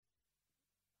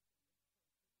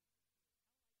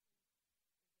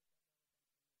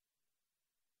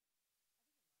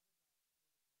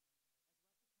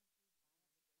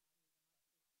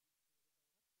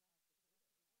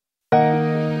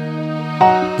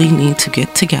We need to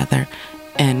get together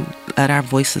and let our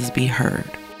voices be heard.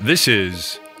 This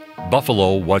is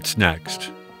Buffalo What's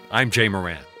Next. I'm Jay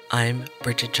Moran. I'm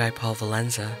Brigid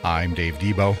Jaipaul-Valenza. I'm Dave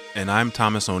Debo. And I'm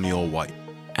Thomas O'Neill White.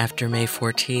 After May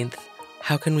 14th,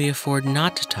 how can we afford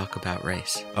not to talk about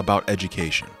race? About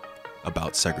education,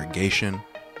 about segregation,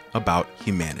 about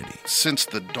humanity. Since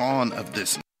the dawn of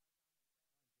this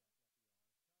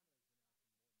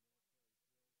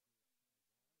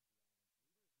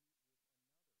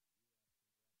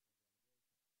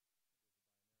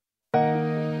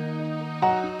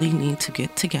We need to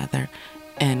get together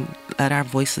and let our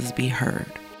voices be heard.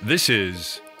 This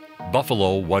is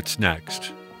Buffalo What's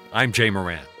Next. I'm Jay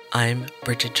Moran. I'm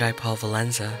Brigid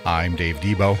Jaipaul-Valenza. I'm Dave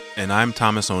Debo. And I'm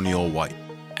Thomas O'Neill White.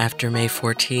 After May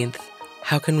 14th,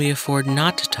 how can we afford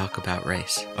not to talk about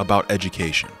race? About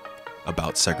education,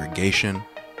 about segregation,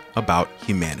 about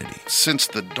humanity. Since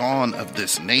the dawn of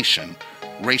this nation,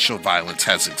 racial violence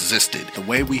has existed. The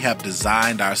way we have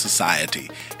designed our society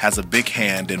has a big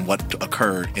hand in what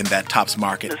occurred in that Tops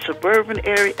Market. The suburban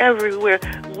area, everywhere.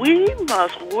 We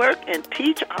must work and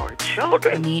teach our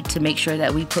children. We need to make sure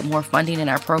that we put more funding in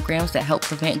our programs that help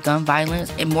prevent gun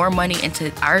violence and more money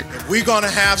into art. If we're going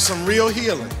to have some real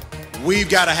healing, we've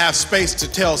got to have space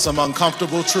to tell some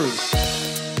uncomfortable truth.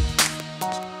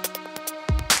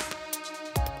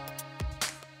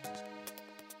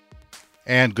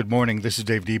 And good morning. This is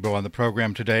Dave Debo on the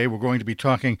program today. We're going to be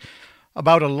talking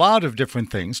about a lot of different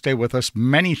things. Stay with us.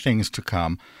 Many things to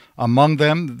come. Among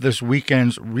them, this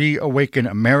weekend's Re-Awaken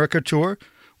America tour.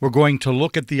 We're going to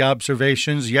look at the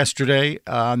observations yesterday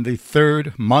on the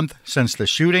third month since the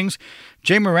shootings.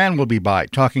 Jay Moran will be by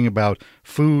talking about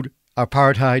food,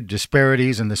 apartheid,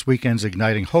 disparities, and this weekend's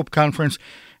Igniting Hope Conference.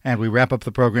 And we wrap up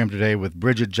the program today with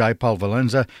Brigid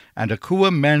Jaipaul-Valenza and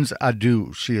Ekuaa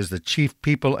Mends-Aidoo. She is the Chief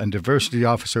People and Diversity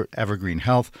Officer at Evergreen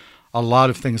Health. A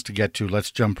lot of things to get to. Let's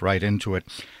jump right into it.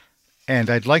 And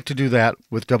I'd like to do that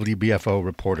with WBFO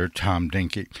reporter Tom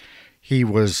Dinki. He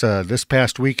was this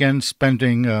past weekend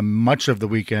spending much of the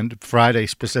weekend, Friday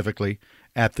specifically,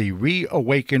 at the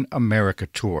Re-Awaken America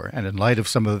tour. And in light of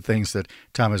some of the things that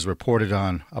Tom has reported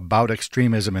on about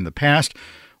extremism in the past,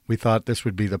 we thought this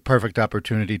would be the perfect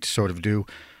opportunity to sort of do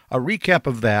a recap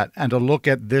of that and a look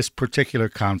at this particular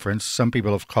conference. Some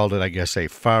people have called it, I guess, a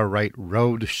far-right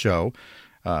road show.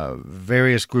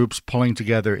 Various groups pulling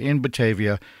together in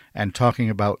Batavia and talking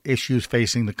about issues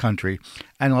facing the country.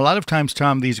 And a lot of times,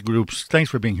 Tom, these groups, thanks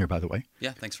for being here, by the way.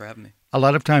 Yeah, thanks for having me. A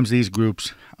lot of times these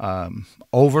groups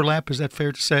overlap, is that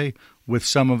fair to say, with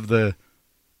some of the,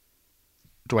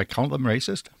 do I call them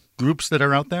racist, groups that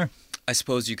are out there? I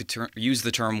suppose you could use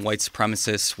the term white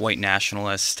supremacist, white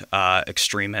nationalist,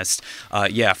 extremist.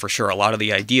 Yeah, for sure. A lot of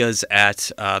the ideas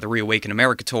at the Re-Awaken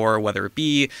America tour, whether it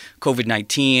be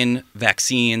COVID-19,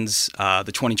 vaccines, the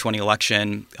 2020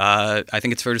 election, I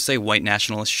think it's fair to say white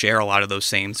nationalists share a lot of those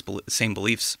same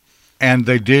beliefs. And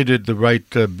they did at the right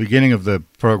beginning of the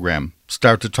program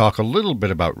start to talk a little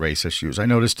bit about race issues. I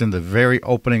noticed in the very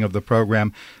opening of the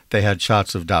program, they had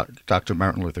shots of Dr.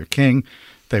 Martin Luther King.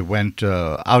 They went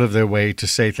out of their way to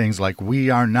say things like, we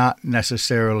are not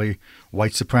necessarily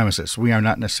white supremacists. We are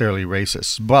not necessarily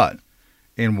racists. But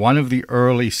in one of the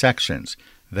early sections,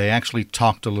 they actually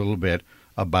talked a little bit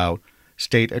about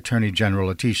State Attorney General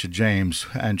Letitia James,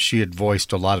 and she had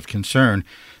voiced a lot of concern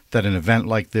that an event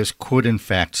like this could, in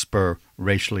fact, spur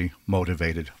racially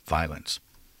motivated violence.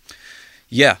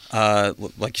 Yeah,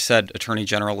 like you said, Attorney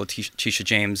General Letitia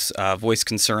James voiced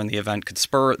concern the event could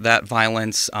spur that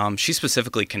violence. She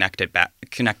specifically connected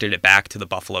it back to the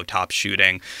Buffalo Tops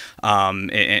shooting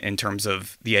in terms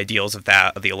of the ideals of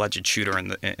the alleged shooter in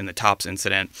the Tops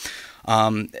incident.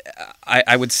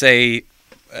 I would say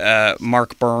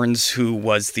Mark Burns, who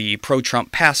was the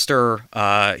pro-Trump pastor,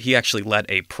 he actually led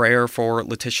a prayer for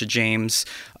Letitia James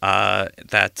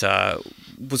that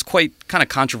was quite kind of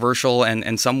controversial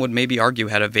and some would maybe argue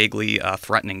had a vaguely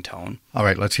threatening tone. All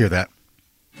right, let's hear that.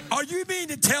 Are you mean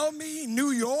to tell me,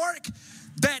 New York,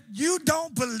 that you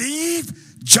don't believe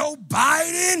Joe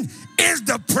Biden is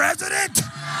the president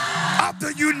of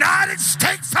the United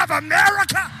States of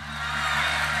America?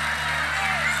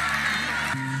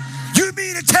 You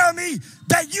mean to tell me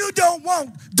that you don't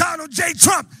want Donald J.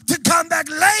 Trump to come back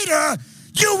later?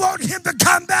 You want him to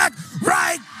come back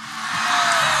right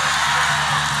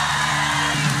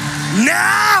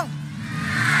now?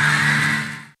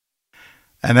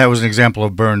 And that was an example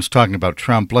of Burns talking about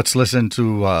Trump. Let's listen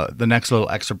to the next little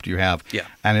excerpt you have. Yeah.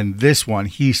 And in this one,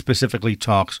 he specifically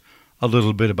talks a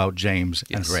little bit about James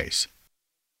and race.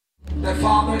 That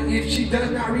Father, if she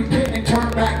does not repent and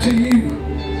turn back to you,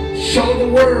 show the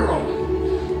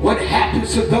world what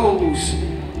happens to those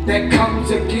that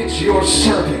comes against your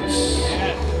servants.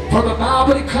 For the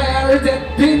Bible declares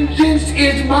that vengeance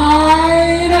is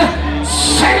mine,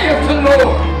 saith the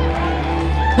Lord.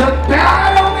 The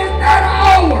battle is not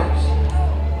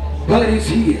ours, but it's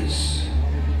his.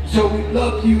 So we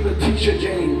love you, Letitia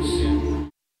James.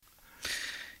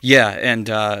 Yeah, and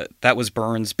that was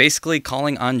Burns basically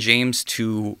calling on James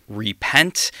to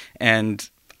repent, and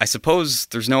I suppose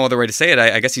there's no other way to say it.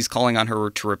 I guess he's calling on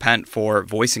her to repent for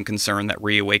voicing concern that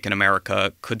Re-Awaken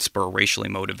America could spur racially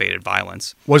motivated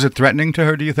violence. Was it threatening to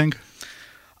her, do you think?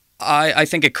 I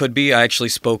think it could be. I actually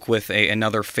spoke with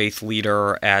another faith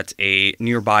leader at a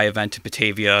nearby event in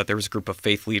Batavia. There was a group of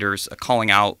faith leaders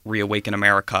calling out Re-Awaken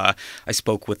America. I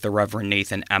spoke with the Reverend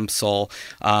Nathan Emsel.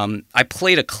 I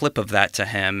played a clip of that to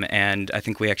him, and I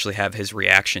think we actually have his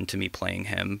reaction to me playing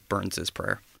him Burns'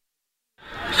 prayer.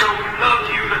 So we love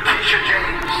you, Letitia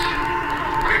James.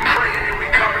 We pray and we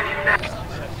cover you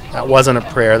now. That wasn't a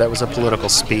prayer. That was a political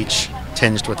speech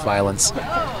tinged with violence.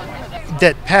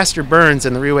 That Pastor Burns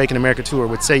and the Re-Awaken America tour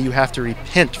would say you have to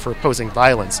repent for opposing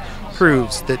violence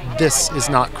proves that this is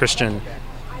not Christian.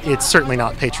 It's certainly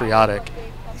not patriotic.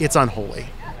 It's unholy.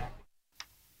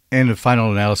 In the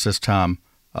final analysis, Tom,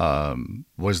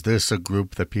 was this a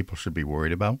group that people should be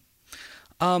worried about?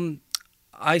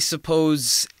 I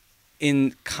suppose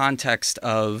in context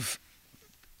of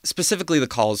specifically the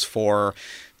calls for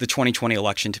the 2020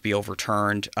 election to be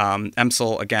overturned,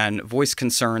 Emsel, again, voiced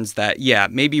concerns that, yeah,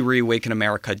 maybe Re-Awaken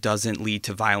America doesn't lead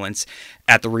to violence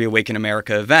at the Re-Awaken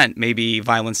America event. Maybe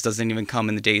violence doesn't even come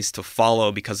in the days to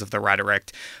follow because of the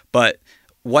rhetoric. But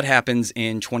what happens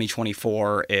in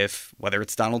 2024 if, whether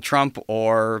it's Donald Trump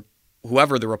or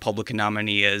whoever the Republican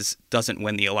nominee is, doesn't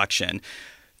win the election?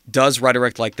 Does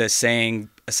rhetoric like this saying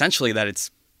essentially that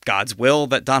it's God's will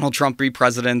that Donald Trump be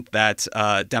president, that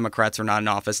Democrats are not in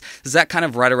office, does that kind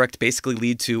of rhetoric basically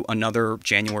lead to another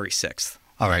January 6th?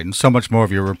 All right, and so much more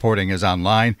of your reporting is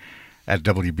online at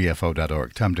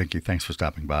WBFO.org. Tom Dinki, thanks for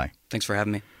stopping by. Thanks for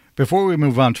having me. Before we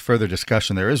move on to further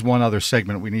discussion, there is one other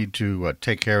segment we need to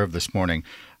take care of this morning,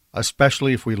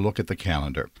 especially if we look at the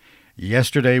calendar.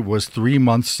 Yesterday was 3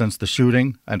 months since the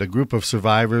shooting, and a group of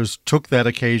survivors took that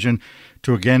occasion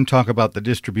to again talk about the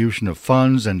distribution of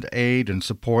funds and aid and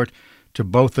support to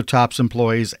both the TOPS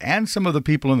employees and some of the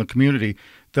people in the community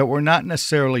that were not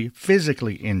necessarily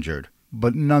physically injured,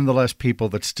 but nonetheless people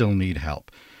that still need help.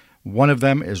 One of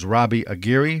them is Robbie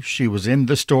Aguirre. She was in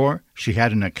the store. She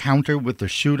had an encounter with the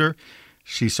shooter.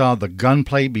 She saw the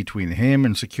gunplay between him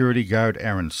and security guard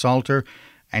Aaron Salter,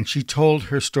 and she told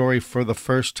her story for the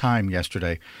first time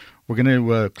yesterday. We're going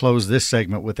to close this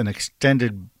segment with an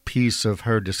extended piece of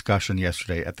her discussion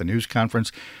yesterday at the news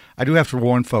conference. I do have to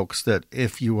warn folks that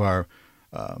if you are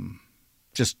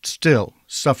just still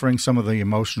suffering some of the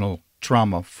emotional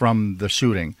trauma from the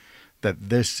shooting, that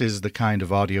this is the kind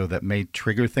of audio that may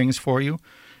trigger things for you.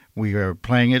 We are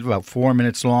playing it about 4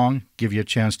 minutes long, give you a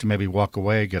chance to maybe walk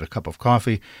away, get a cup of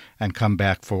coffee, and come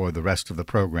back for the rest of the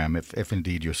program if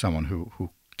indeed you're someone who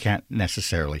can't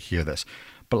necessarily hear this.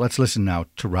 But let's listen now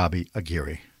to Robbie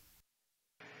Aguirre.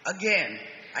 Again,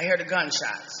 I hear the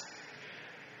gunshots.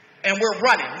 And we're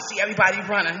running. We see everybody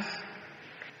running.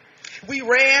 We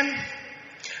ran.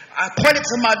 I pointed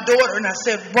to my daughter and I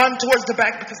said, run towards the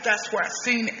back because that's where I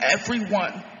seen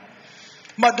everyone.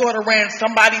 My daughter ran.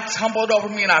 Somebody tumbled over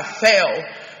me and I fell.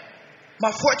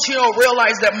 My 14-year-old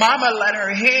realized that Mama let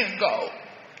her hand go.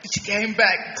 She came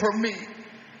back for me.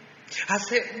 I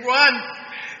said, run.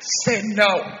 She said,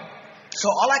 no. So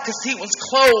all I could see was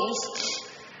clothes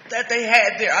that they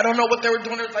had there. I don't know what they were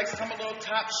doing. It was like some little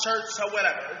top shirts or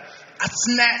whatever. I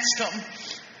snatched them.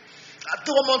 I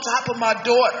threw them on top of my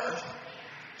daughter.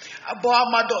 I brought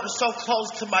my daughter so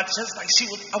close to my chest like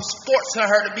I was forcing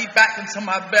her to be back into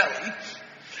my belly.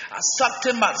 I sucked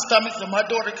in my stomach so my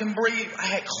daughter can breathe. I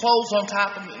had clothes on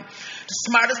top of me. The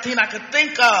smartest thing I could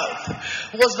think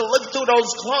of was to look through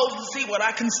those clothes and see what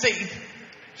I can see.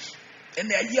 And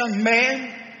that young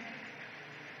man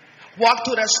walked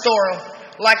through that store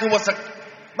like it was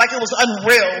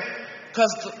unreal,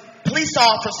 because the police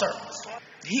officer,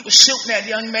 he was shooting that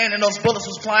young man and those bullets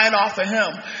was flying off of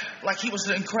him like he was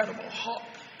an incredible Hulk.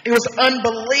 It was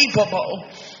unbelievable.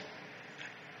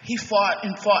 He fought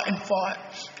and fought and fought.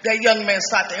 That young man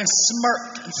sat there and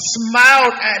smirked and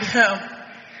smiled at him.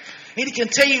 And he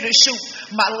continued to shoot.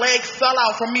 My leg fell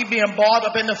out from me being balled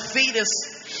up in the fetus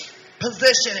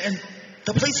position, and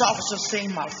the police officer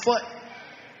seen my foot.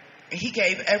 And he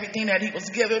gave everything that he was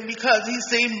given because he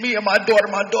seen me and my daughter.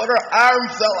 My daughter's arm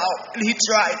fell out, and he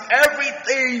tried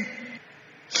everything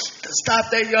to stop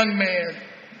that young man.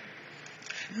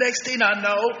 Next thing I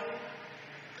know,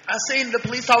 I seen the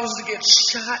police officer get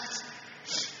shot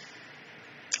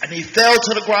And he fell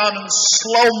to the ground in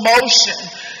slow motion.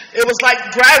 It was like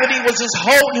gravity was just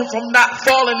holding him from not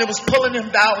falling. It was pulling him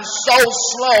down so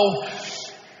slow.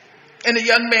 And the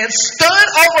young man stood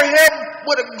over him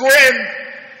with a grin.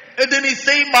 And then he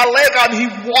threw my leg out and he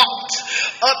walked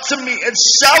up to me and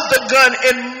shoved the gun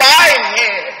in my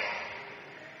head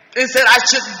and said I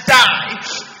should die.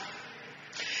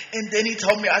 And then he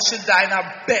told me I should die, and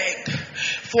I begged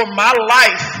for my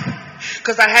life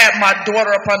because I had my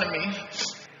daughter up under me.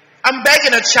 I'm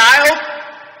begging a child.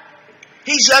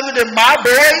 He's younger than my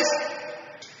boys.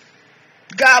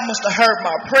 God must have heard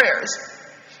my prayers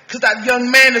because that young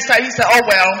man decided, he said, oh,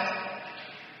 well,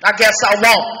 I guess I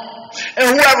won't. And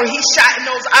whoever he shot in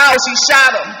those eyes, he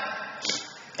shot him.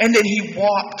 And then he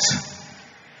walked.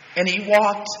 And he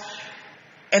walked.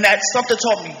 And that something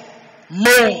told me,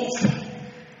 move.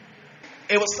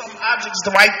 It was some objects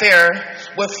right there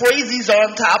with freezies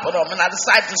on top of them. And I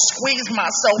decided to squeeze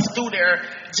myself through there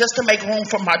just to make room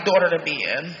for my daughter to be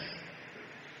in.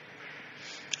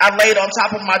 I laid on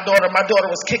top of my daughter. My daughter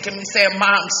was kicking me, saying,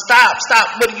 Mom, stop,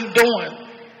 what are you doing?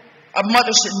 A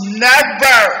mother should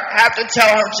never have to tell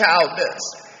her child this.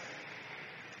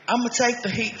 I'm going to take the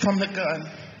heat from the gun.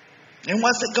 And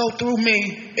once it go through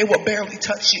me, it will barely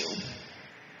touch you.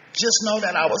 Just know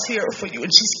that I was here for you.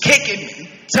 And she's kicking me,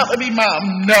 telling me,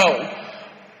 Mom, no,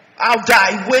 I'll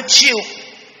die with you.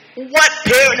 What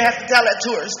parent has to tell that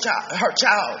to her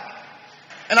child?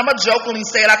 And I'm going to jokingly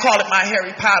say it, I call it my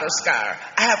Harry Potter scar.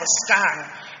 I have a scar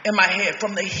in my head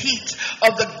from the heat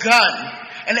of the gun.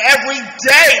 And every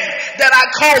day that I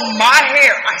comb my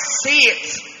hair, I see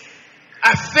it.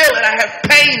 I feel it. I have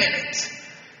pain in it.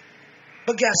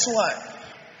 But guess what?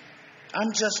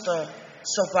 I'm just a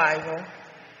survivor.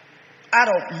 I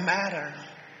don't matter.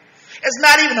 It's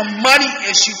not even a money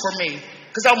issue for me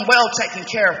because I'm well taken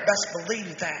care of. Best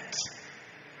believe that.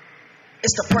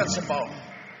 It's the principle.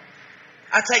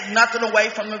 I take nothing away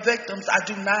from the victims. I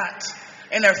do not.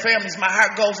 And their families, my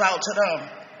heart goes out to them.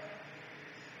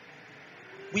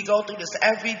 We go through this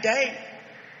every day.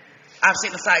 I've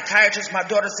seen a psychiatrist. My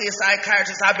daughter sees a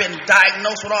psychiatrist. I've been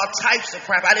diagnosed with all types of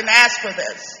crap. I didn't ask for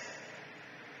this.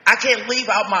 I can't leave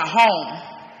out my home.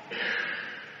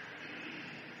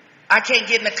 I can't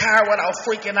get in the car without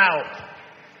freaking out.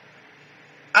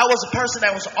 I was a person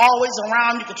that was always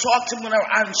around. You could talk to me whenever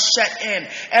I'm shut in.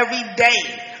 Every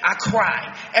day I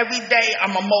cry. Every day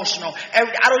I'm emotional.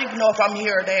 I don't even know if I'm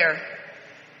here or there.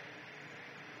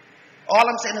 All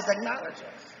I'm saying is acknowledge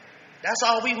us. That's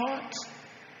all we want.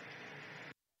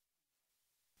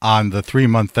 On the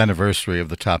 3-month anniversary of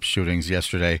the top shootings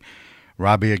yesterday,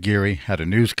 Rabia Giri had a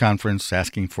news conference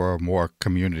asking for more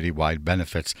community-wide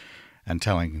benefits and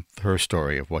telling her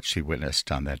story of what she witnessed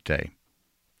on that day.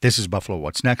 This is Buffalo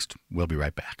What's Next. We'll be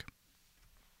right back.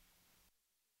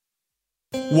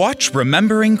 Watch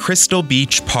Remembering Crystal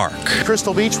Beach Park.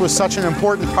 Crystal Beach was such an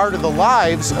important part of the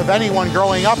lives of anyone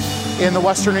growing up in the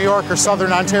Western New York or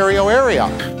Southern Ontario area.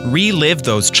 Relive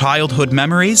those childhood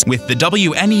memories with the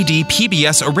WNED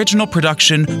PBS original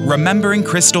production Remembering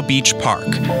Crystal Beach Park.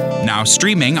 Now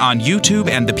streaming on YouTube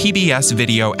and the PBS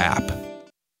video app.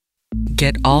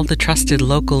 Get all the trusted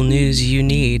local news you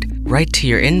need right to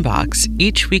your inbox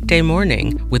each weekday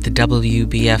morning with the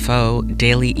WBFO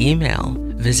Daily Email.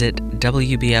 Visit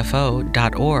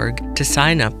WBFO.org to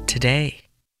sign up today.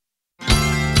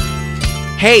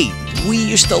 Hey, we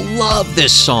used to love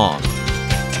this song.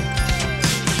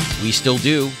 We still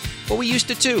do, but we used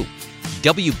to too.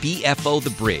 WBFO The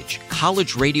Bridge,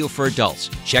 college radio for adults.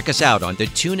 Check us out on the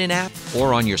TuneIn app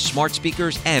or on your smart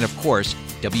speakers and, of course,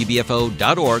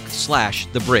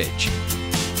 WBFO.org/The Bridge.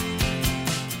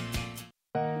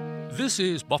 This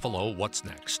is Buffalo What's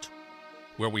Next,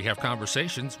 where we have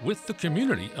conversations with the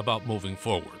community about moving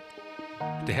forward.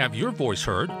 To have your voice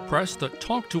heard, press the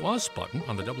Talk to Us button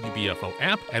on the WBFO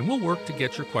app, and we'll work to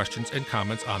get your questions and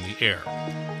comments on the air.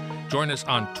 Join us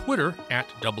on Twitter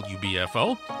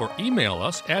 @WBFO or email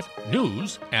us at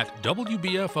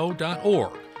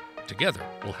news@WBFO.org. Together,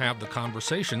 we'll have the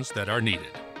conversations that are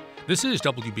needed. This is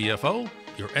WBFO,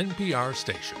 your NPR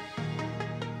station.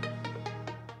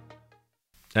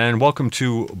 And welcome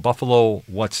to Buffalo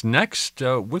What's Next.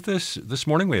 With us this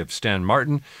morning, we have Stan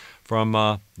Martin from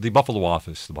the Buffalo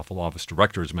office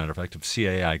director, as a matter of fact, of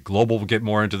CAI Global. We'll get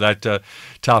more into that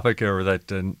topic or that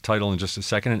title in just a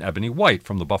second. And Ebony White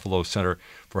from the Buffalo Center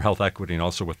for Health Equity and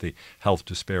also with the Health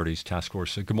Disparities Task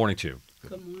Force. Good morning to you.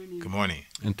 Good morning. Good morning.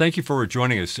 And thank you for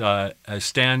joining us.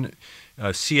 Stan,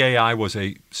 CAI was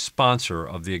a sponsor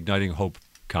of the Igniting Hope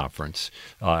Conference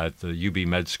at the UB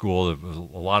Med School. There was a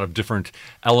lot of different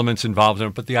elements involved in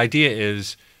it, but the idea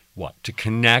is what? To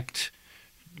connect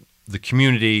the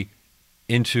community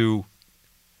into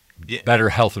better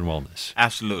health and wellness.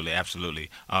 Absolutely, absolutely.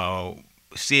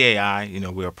 CAI,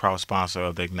 we're a proud sponsor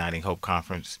of the Igniting Hope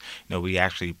Conference. We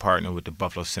actually partner with the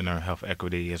Buffalo Center of Health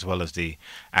Equity as well as the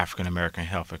African American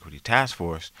Health Equity Task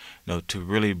Force, to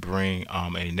really bring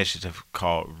an initiative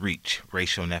called REACH,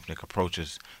 Racial and Ethnic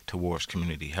Approaches Towards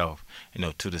Community Health,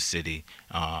 to the city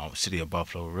of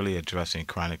Buffalo, really addressing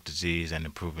chronic disease and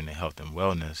improving the health and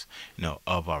wellness,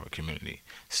 of our community.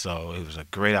 So it was a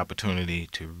great opportunity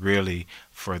to really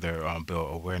further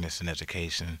build awareness and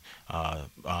education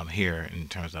here in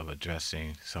terms of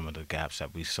addressing some of the gaps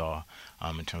that we saw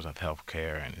in terms of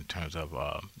healthcare and in terms of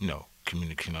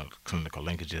clinical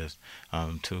linkages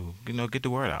to get the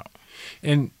word out.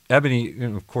 And Ebony,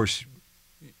 of course,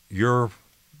 your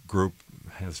group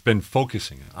has been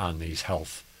focusing on these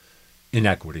health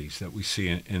inequities that we see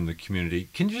in the community.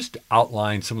 Can you just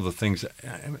outline some of the things?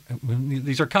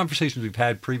 These are conversations we've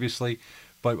had previously,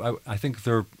 but I think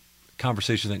they're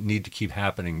conversations that need to keep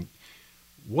happening.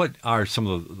 What are some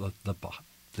of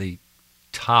the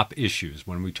top issues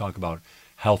when we talk about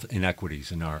health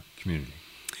inequities in our community?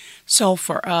 So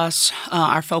for us,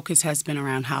 our focus has been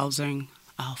around housing,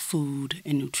 food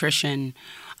and nutrition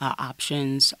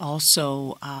options.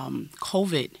 Also,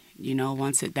 COVID.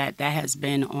 That has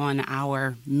been on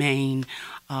our main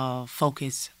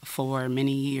focus for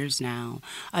many years now,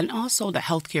 and also the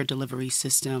healthcare delivery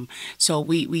system. So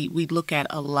we look at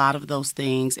a lot of those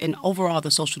things, and overall the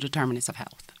social determinants of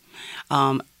health.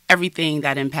 Everything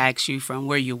that impacts you from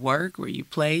where you work, where you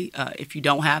play, if you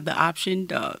don't have the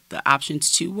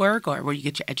options to work, or where you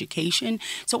get your education.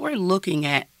 So we're looking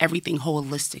at everything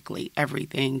holistically,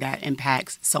 everything that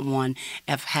impacts someone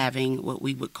of having what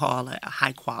we would call a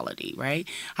high quality, right?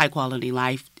 High quality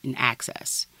life and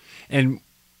access. And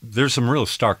there's some real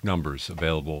stark numbers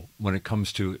available when it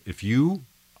comes to if you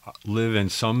live in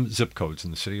some zip codes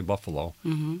in the city of Buffalo.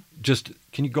 Mm-hmm. Just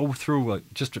can you go through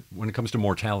just when it comes to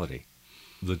mortality?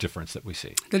 The difference that we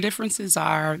see? The differences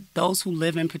are those who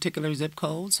live in particular zip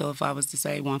codes. So if I was to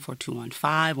say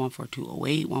 14215,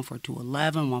 14208,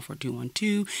 14211,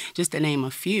 14212, just to name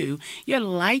a few, you're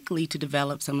likely to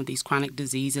develop some of these chronic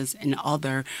diseases and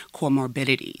other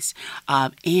comorbidities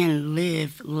and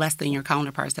live less than your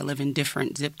counterparts that live in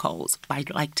different zip codes by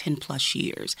like 10 plus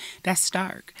years. That's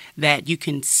stark. That you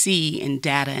can see in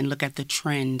data and look at the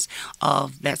trends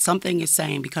of that something is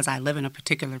saying because I live in a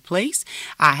particular place,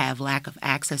 I have lack of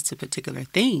access to particular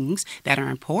things that are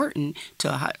important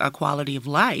to a quality of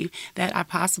life, that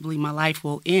my life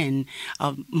will end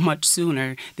much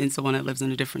sooner than someone that lives in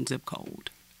a different zip code.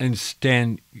 And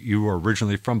Stan, you were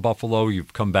originally from Buffalo.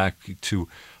 You've come back to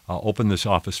open this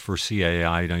office for CAI.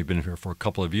 I know you've been here for a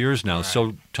couple of years now. Right.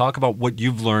 So talk about what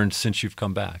you've learned since you've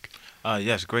come back.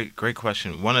 Yes, great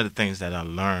question. One of the things that I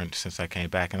learned since I came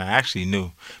back, and I actually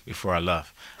knew before I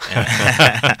left,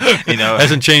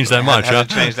 hasn't changed that much.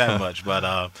 Hasn't changed that much.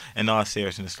 But in all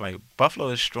seriousness, Buffalo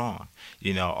is strong.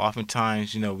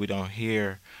 Oftentimes, we don't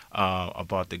hear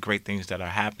about the great things that are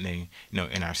happening,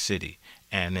 in our city.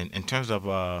 And in terms of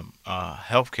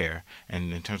healthcare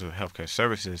and in terms of healthcare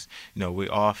services, we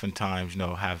oftentimes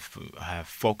have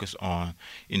focused on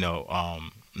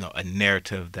a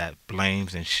narrative that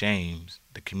blames and shames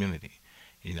the community.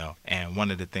 And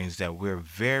one of the things that we're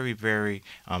very, very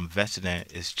vested in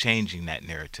is changing that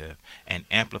narrative and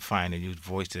amplifying the youth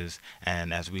voices,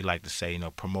 and as we like to say,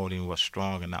 promoting what's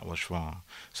strong and not what's wrong.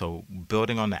 So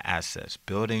building on the assets,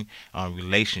 building on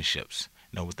relationships,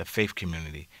 with the faith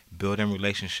community, building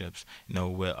relationships,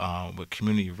 with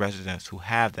community residents who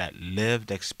have that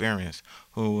lived experience,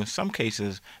 who in some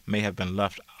cases may have been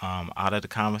left out of the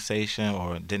conversation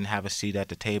or didn't have a seat at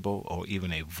the table or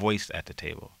even a voice at the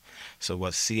table. So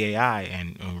what CAI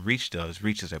and REACH does,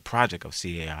 REACH is a project of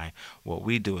CAI, what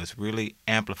we do is really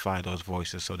amplify those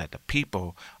voices so that the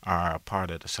people are a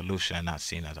part of the solution and not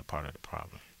seen as a part of the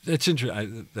problem. That's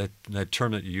interesting, that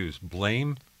term that you use,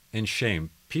 blame and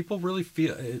shame. People really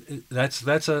feel that's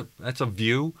a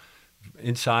view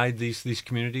inside these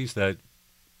communities that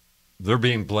they're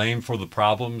being blamed for the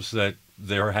problems that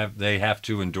they have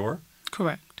to endure.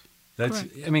 Correct. That's.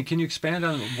 Correct. I mean, can you expand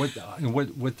on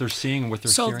what they're seeing, what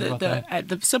they're hearing about that?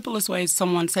 The simplest way is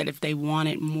someone said if they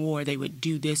wanted more, they would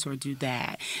do this or do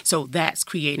that. So that's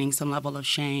creating some level of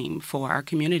shame for our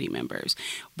community members.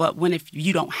 But if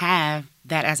you don't have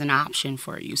that as an option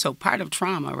for you, so part of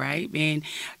trauma, right?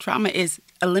 Trauma is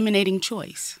eliminating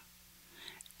choice.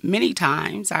 Many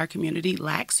times our community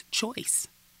lacks choice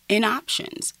in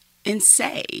options. and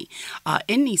say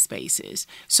in these spaces.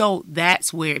 So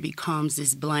that's where it becomes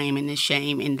this blame and this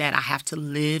shame, and that I have to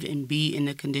live and be in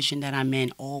the condition that I'm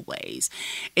in always.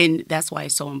 And that's why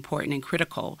it's so important and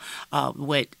critical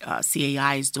what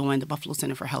CAI is doing, the Buffalo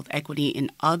Center for Health Equity,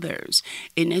 and others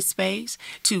in this space,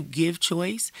 to give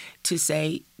choice, to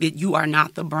say that you are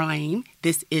not the blame.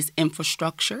 This is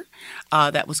infrastructure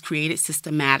that was created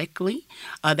systematically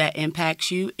that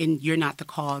impacts you, and you're not the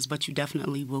cause, but you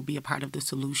definitely will be a part of the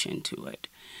solution to it.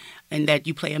 And that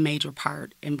you play a major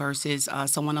part in versus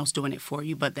someone else doing it for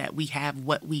you, but that we have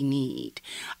what we need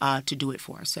to do it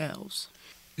for ourselves.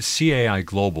 CAI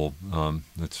Global,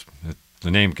 that's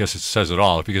the name, I guess it says it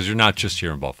all, because you're not just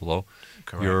here in Buffalo.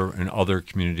 Correct. You're in other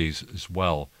communities as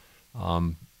well.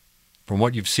 From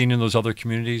what you've seen in those other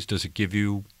communities, does it give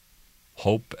you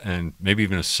hope and maybe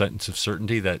even a sense of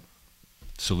certainty that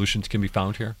solutions can be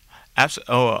found here?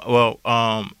 Absolutely.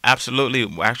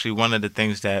 Actually, one of the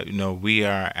things that we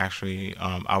are actually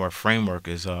our framework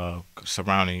is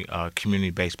surrounding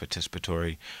community-based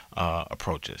participatory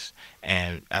approaches,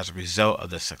 and as a result of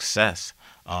the success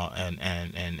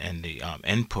and the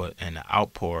input and the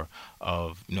outpour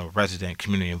of resident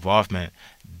community involvement,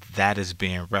 that is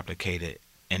being replicated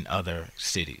in other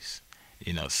cities.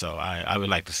 So I would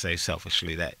like to say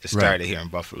selfishly that it started here in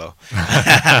Buffalo.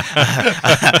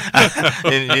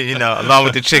 Along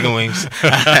with the chicken wings,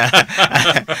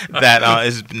 that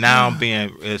is now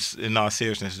in all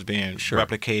seriousness, is being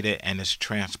replicated and is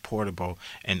transportable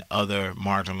in other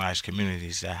marginalized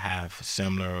communities that have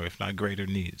similar, if not greater,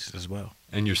 needs as well.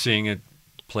 And you're seeing it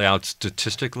play out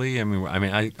statistically? I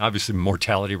mean, obviously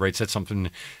mortality rates, that's something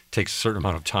that takes a certain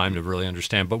amount of time to really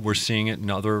understand, but we're seeing it in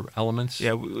other elements?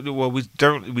 Yeah, we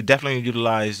definitely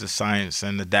utilize the science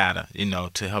and the data,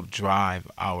 to help drive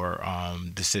our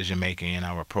decision-making and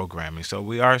our programming. So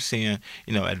we are seeing,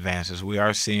 advances. We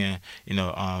are seeing,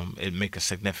 it make a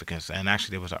significance. And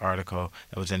actually there was an article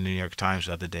that was in the New York Times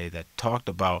the other day that talked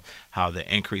about how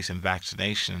the increase in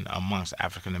vaccination amongst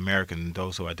African Americans and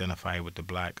those who identify with the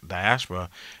Black diaspora,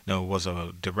 was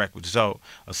a direct result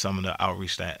of some of the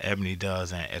outreach that Ebony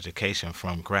does and education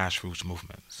from grassroots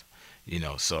movements.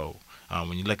 So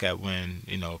when you look at when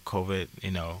COVID,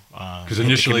 because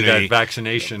initially that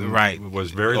vaccination was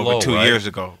very low over 2 years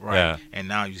ago, Yeah. And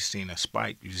now you've seen a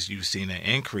spike, you've seen an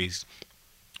increase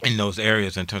in those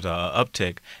areas in terms of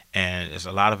uptick, and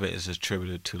a lot of it is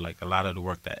attributed to a lot of the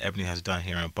work that Ebony has done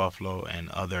here in Buffalo and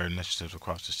other initiatives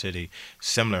across the city,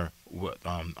 similar with,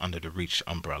 under the REACH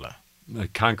umbrella.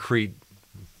 Concrete,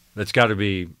 that's got to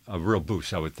be a real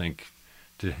boost, I would think,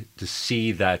 to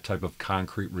see that type of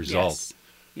concrete result.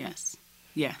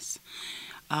 Yes.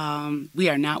 We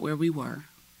are not where we were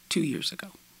 2 years ago,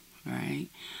 right?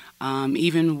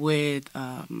 Even with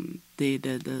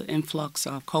the influx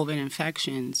of COVID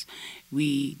infections,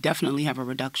 we definitely have a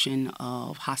reduction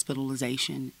of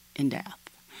hospitalization and death.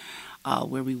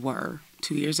 Where we were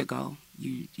 2 years ago,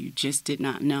 you just did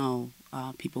not know.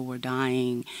 People were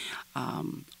dying,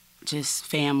 just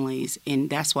families, and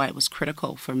that's why it was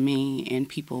critical for me and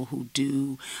people who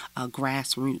do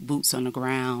grassroots boots on the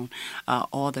ground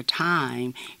all the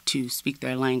time to speak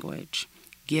their language,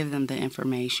 give them the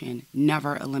information,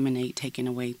 never eliminate taking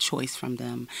away choice from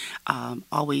them,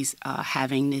 always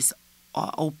having this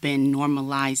open,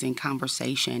 normalizing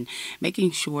conversation,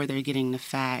 making sure they're getting the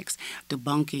facts,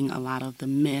 debunking a lot of the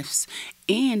myths,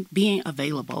 and being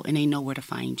available, and they know where to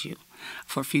find you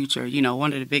for future.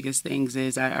 One of the biggest things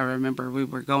is I remember we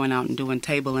were going out and doing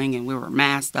tabling, and we were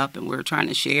masked up, and we were trying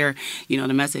to share, the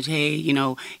message, hey,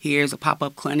 here's a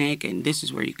pop-up clinic, and this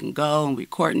is where you can go, and we're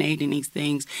coordinating these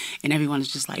things, and everyone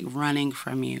is just running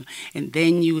from you. And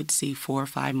then you would see 4 or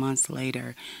 5 months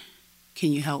later,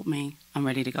 can you help me? I'm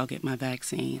ready to go get my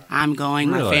vaccine. I'm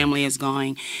going. Really? My family is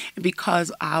going.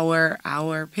 Because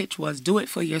our pitch was do it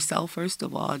for yourself, first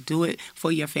of all. Do it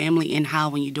for your family. And how,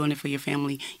 when you're doing it for your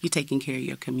family, you're taking care of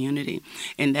your community.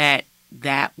 And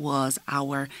that was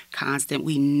our constant.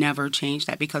 We never changed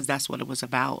that because that's what it was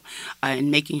about.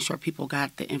 And making sure people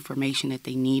got the information that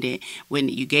they needed when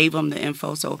you gave them the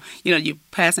info. So, you're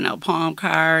passing out palm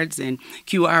cards and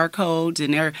QR codes,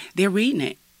 and they're reading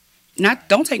it.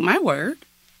 Don't take my word.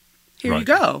 Here you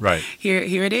go. Right.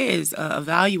 Here it is.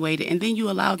 Evaluate it. And then you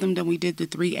allow them, then we did the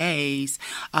 3 A's,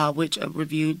 which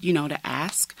reviewed, to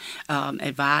ask,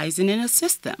 advise, and then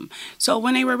assist them. So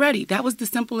when they were ready, that was the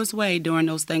simplest way during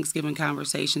those Thanksgiving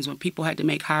conversations when people had to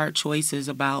make hard choices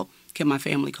about, can my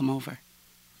family come over?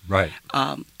 Right.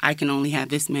 I can only have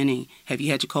this many. Have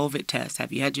you had your COVID test?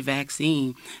 Have you had your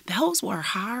vaccine? Those were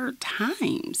hard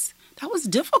times. That was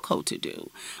difficult to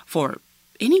do for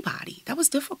anybody. That was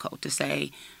difficult to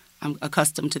say, I'm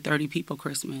accustomed to 30 people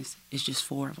Christmas. It's just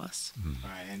 4 of us.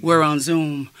 Right. We're on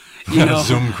Zoom.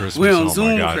 Zoom Christmas. We're on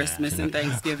Zoom Christmas and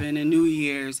Thanksgiving and New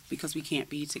Year's because we can't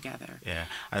be together. Yeah.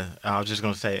 I was just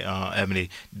going to say, Ebony,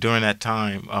 during that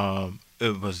time,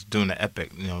 it was during the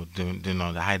epic, during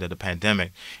the height of the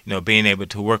pandemic, being able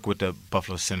to work with the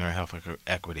Buffalo Center of Health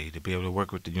Equity, to be able to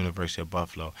work with the University of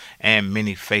Buffalo and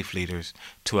many faith leaders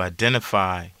to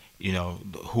identify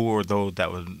who were those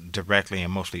that were directly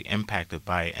and mostly impacted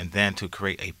by it, and then to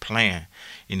create a plan,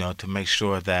 to make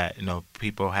sure that,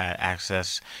 people had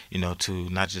access, to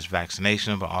not just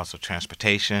vaccination, but also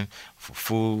transportation, for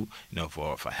food,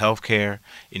 for health care,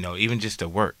 even just to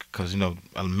work. Because,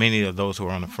 many of those who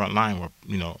were on the front line were,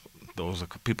 those are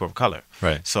people of color.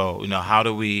 Right. So, how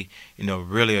do we,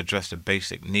 really address the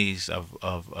basic needs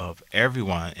of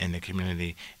everyone in the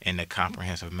community in a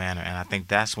comprehensive manner? And I think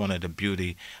that's one of the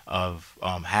beauty of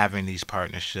having these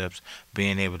partnerships,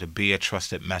 being able to be a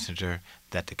trusted messenger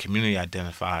that the community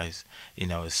identifies,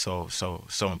 is so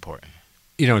important.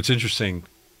 It's interesting.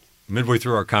 Midway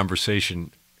through our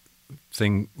conversation,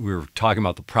 we were talking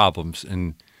about the problems,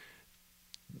 and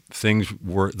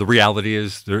the reality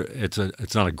is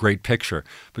it's not a great picture,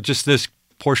 but just this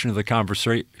portion of the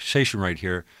conversation right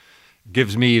here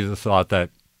gives me the thought that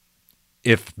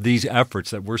if these efforts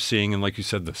that we're seeing, and like you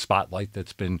said, the spotlight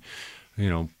that's been,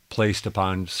 placed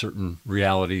upon certain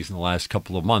realities in the last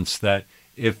couple of months, that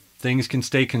if things can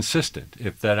stay consistent,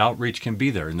 if that outreach can be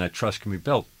there and that trust can be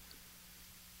built,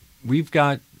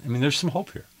 there's some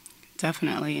hope here.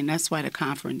 Definitely, and that's why the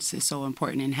conference is so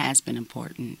important and has been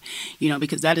important,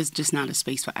 because that is just not a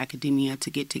space for academia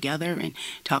to get together and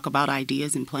talk about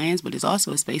ideas and plans, but it's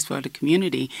also a space for the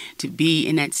community to be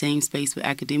in that same space with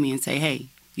academia and say, hey,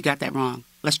 you got that wrong.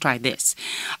 Let's try this.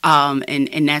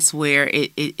 And that's where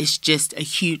it's just a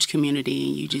huge community,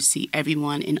 and you just see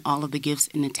everyone in all of the gifts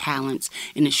and the talents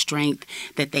and the strength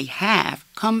that they have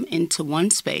come into one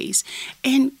space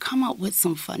and come up with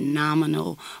some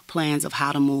phenomenal plans of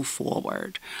how to move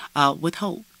forward with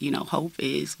hope. Hope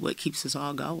is what keeps us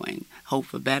all going. Hope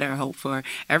for better, hope for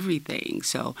everything.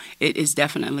 So it has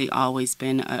definitely always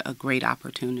been a great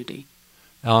opportunity.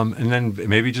 And then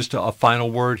maybe just a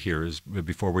final word here is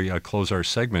before we close our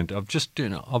segment of just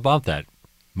about that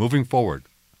moving forward.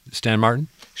 Stan Martin?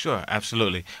 Sure,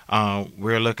 absolutely.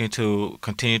 We're looking to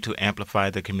continue to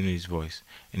amplify the community's voice.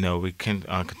 We can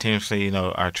continuously,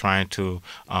 are trying to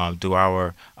do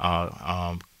our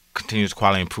continuous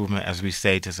quality improvement, as we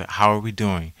say, to say, how are we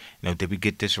doing? Did we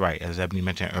get this right? As Ebony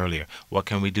mentioned earlier, what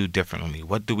can we do differently?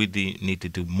 What do we need to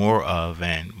do more of?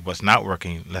 And what's not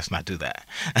working, let's not do that.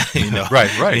 Right.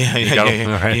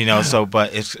 So,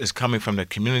 but it's coming from the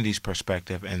community's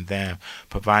perspective, and then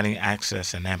providing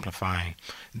access and amplifying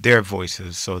their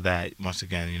voices so that, once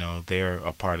again, they're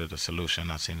a part of the solution,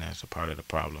 not seen as a part of the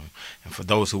problem. And for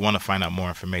those who want to find out more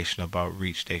information about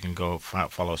REACH, they can go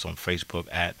follow us on Facebook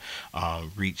at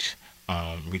REACH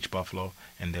Buffalo,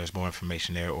 and there's more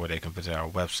information there, or they can visit our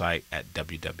website at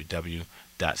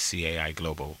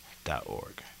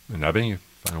www.caiglobal.org. And Ebony,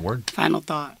 final word? Final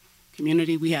thought.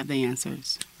 Community, we have the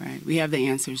answers, right? We have the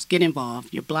answers. Get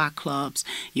involved. Your block clubs,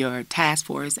 your task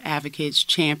force advocates,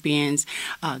 champions,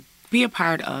 be a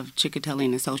part of Chickatelli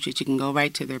and Associates. You can go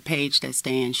right to their page that's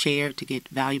Stan shared to get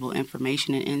valuable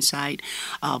information and insight.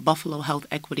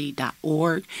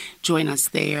 BuffaloHealthEquity.org. Join us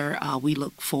there. We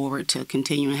look forward to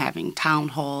continuing having town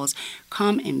halls.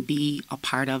 Come and be a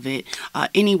part of it.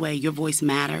 Anyway, your voice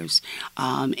matters.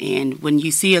 And when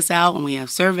you see us out and we have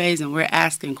surveys and we're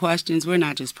asking questions, we're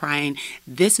not just prying.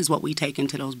 This is what we take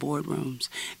into those boardrooms.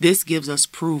 This gives us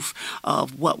proof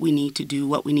of what we need to do,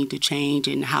 what we need to change,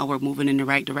 and how we're moving in the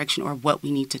right direction, or what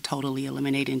we need to totally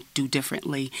eliminate and do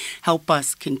differently. Help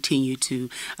us continue to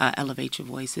elevate your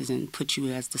voices and put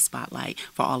you as the spotlight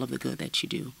for all of the good that you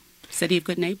do. City of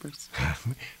good neighbors.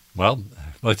 Well,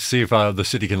 let's see if the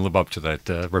city can live up to that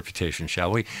reputation,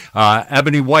 shall we?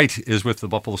 Ebony White is with the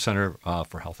Buffalo Center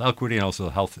for Health Equity and also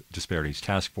the Health Disparities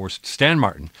Task Force. Stan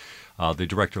Martin, the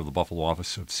director of the Buffalo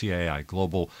office of CAI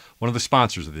Global, one of the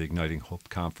sponsors of the Igniting Hope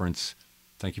Conference.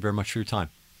 Thank you very much for your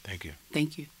time. Thank you.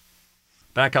 Thank you.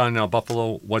 Back on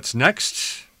Buffalo, what's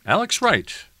next? Alex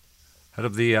Wright, head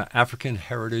of the African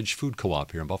Heritage Food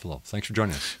Co-op here in Buffalo. Thanks for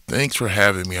joining us. Thanks for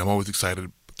having me. I'm always excited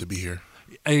to be here.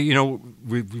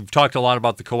 We've talked a lot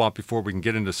about the co-op before. We can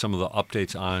get into some of the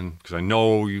updates on, because I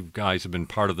know you guys have been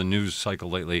part of the news cycle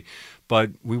lately, but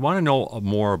we want to know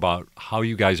more about how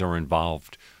you guys are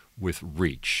involved with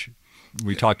REACH.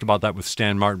 We talked about that with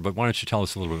Stan Martin, but why don't you tell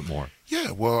us a little bit more?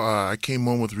 Yeah, well, I came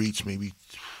on with REACH maybe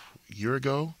a year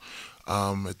ago.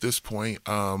 At this point,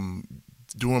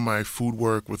 doing my food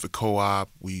work with the co-op,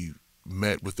 we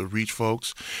met with the Reach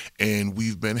folks, and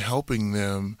we've been helping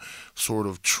them sort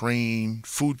of train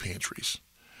food pantries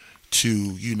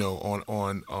to,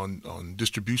 on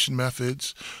distribution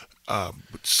methods,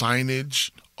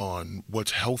 signage on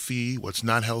what's healthy, what's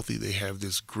not healthy. They have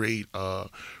this great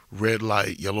red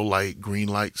light, yellow light, green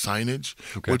light signage,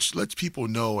 which lets people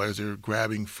know as they're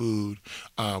grabbing food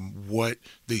what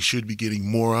they should be getting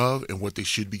more of and what they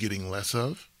should be getting less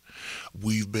of.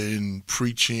 We've been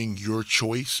preaching Your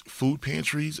Choice food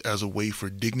pantries as a way for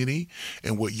dignity.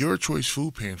 And what Your Choice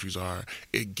food pantries are,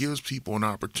 it gives people an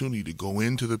opportunity to go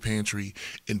into the pantry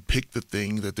and pick the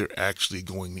thing that they're actually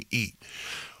going to eat.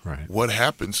 Right. What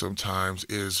happens sometimes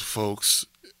is folks,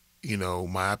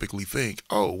 myopically think,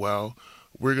 oh, well,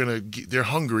 they're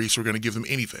hungry, so we're going to give them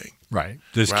anything. Right.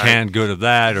 This canned good of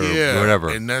that or whatever.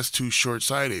 And that's too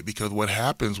short-sighted, because what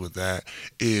happens with that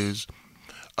is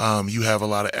you have a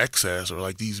lot of excess, or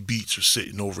like these beets are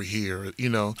sitting over here,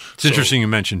 It's interesting you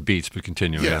mentioned beets, but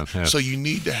continue. Yeah. So you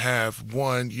need to have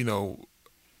one,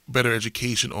 better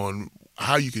education on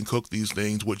how you can cook these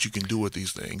things, what you can do with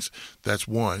these things. That's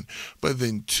one. But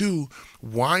then two,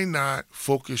 why not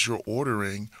focus your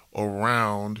ordering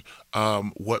around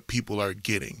what people are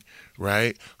getting,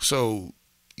 right? So,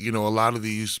 a lot of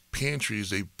these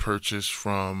pantries, they purchase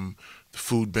from the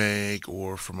food bank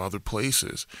or from other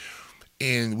places.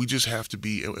 And we just have to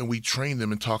be, and we train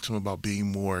them and talk to them about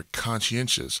being more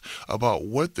conscientious about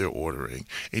what they're ordering,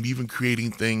 and even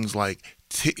creating things like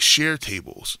share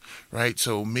tables, right?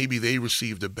 So maybe they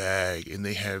received a bag and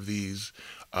they have these,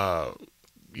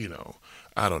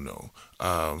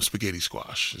 spaghetti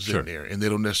squash is in there, and they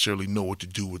don't necessarily know what to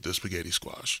do with the spaghetti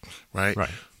squash, right?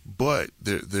 Right. But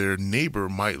their neighbor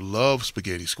might love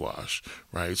spaghetti squash,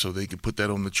 right? So they can put that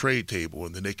on the trade table,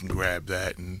 and then they can grab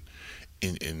that and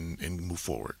move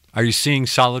forward. Are you seeing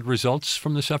solid results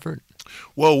from this effort?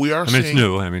 Well, we are seeing... it's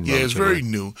new. It's very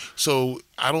new. So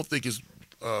I don't think it's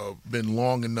been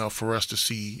long enough for us to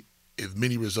see as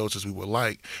many results as we would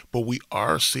like, but we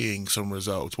are seeing some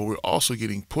results. But we're also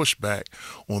getting pushback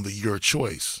on the Your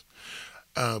Choice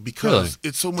because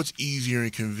it's so much easier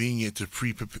and convenient to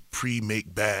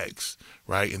pre-make bags,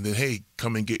 right? And then, hey,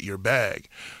 come and get your bag.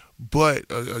 But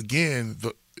again,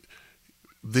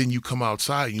 then you come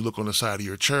outside and you look on the side of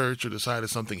your church or the side of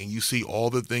something, and you see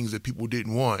all the things that people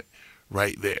didn't want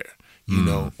right there,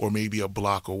 or maybe a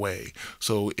block away.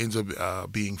 So it ends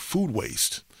up being food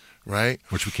waste, right?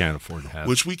 Which we can't afford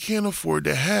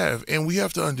to have. And we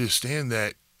have to understand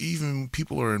that even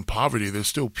people are in poverty, they're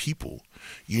still people.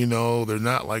 They're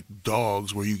not like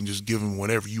dogs where you can just give them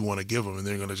whatever you want to give them and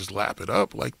they're going to just lap it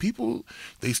up. Like people,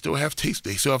 they still have taste.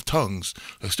 They still have tongues.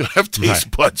 They still have taste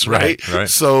buds, right?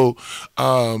 So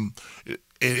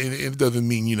it doesn't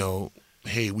mean,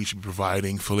 hey, we should be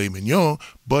providing filet mignon,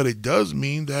 but it does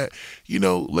mean that,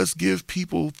 let's give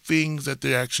people things that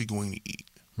they're actually going to eat.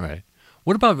 Right.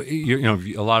 What about,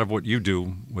 a lot of what you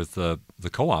do with the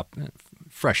co-op,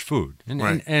 fresh food.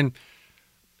 And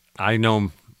I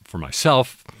know for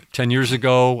myself, 10 years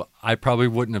ago, I probably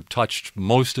wouldn't have touched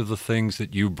most of the things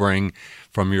that you bring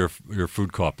from your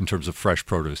food co-op in terms of fresh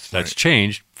produce. That's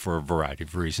changed for a variety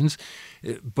of reasons.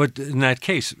 But in that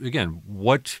case, again,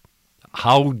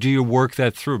 how do you work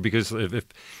that through? Because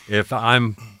if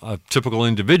I'm a typical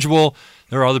individual,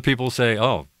 there are other people who say,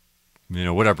 oh,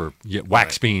 whatever,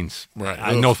 wax beans.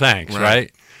 Right. No thanks,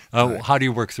 right? How do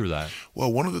you work through that?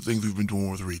 Well, one of the things we've been doing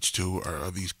with Reach too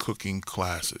are these cooking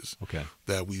classes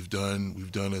that we've done.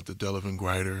 We've done at the Delavan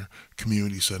Grider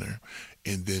Community Center,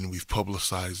 and then we've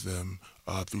publicized them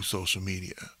through social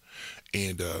media.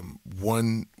 And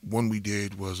one we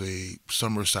did was a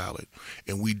summer salad,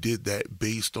 and we did that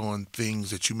based on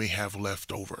things that you may have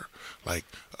left over, like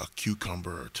a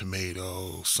cucumber,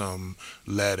 tomato, some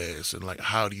lettuce, and like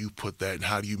how do you put that and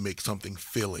how do you make something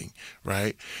filling,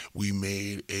 right? We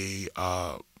made a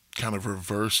kind of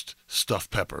reversed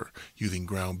stuffed pepper using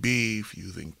ground beef,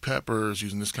 using peppers,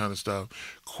 using this kind of stuff.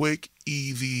 Quick,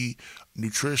 easy,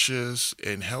 nutritious,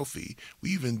 and healthy. We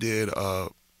even did a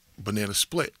banana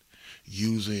split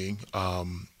using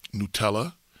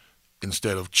Nutella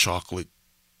instead of chocolate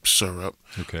syrup,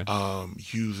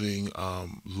 using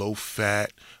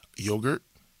low-fat yogurt,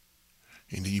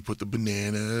 and then you put the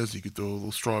bananas, you could throw a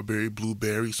little strawberry,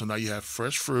 blueberry, so now you have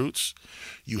fresh fruits,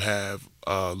 you have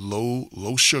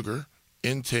low sugar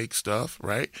intake stuff,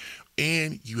 right,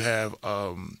 and you have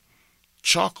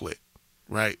chocolate,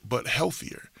 right, but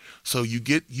healthier. So you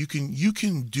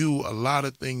can do a lot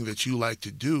of things that you like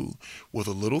to do with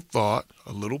a little thought,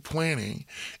 a little planning,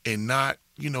 and not,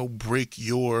 break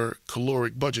your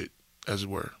caloric budget, as it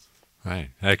were. Right.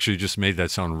 I actually just made that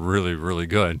sound really, really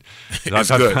good. Good.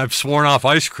 I've sworn off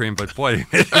ice cream, but boy,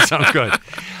 it made that sound good.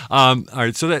 All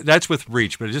right, so that's with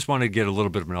REACH, but I just wanted to get a little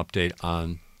bit of an update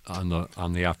on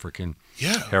the African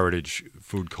Heritage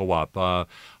Food Co-op.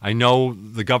 I know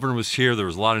the governor was here. There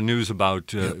was a lot of news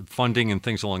about funding and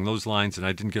things along those lines, and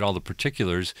I didn't get all the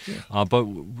particulars. But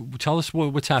tell us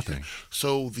what's happening.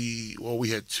 So we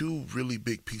had two really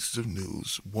big pieces of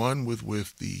news. One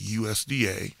with the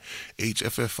USDA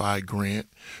HFFI grant,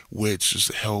 which is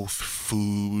health,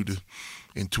 food,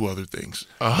 and two other things.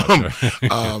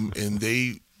 And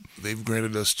they've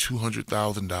granted us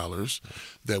 $200,000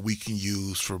 that we can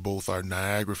use for both our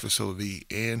Niagara facility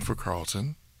and for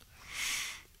Carlton.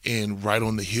 And right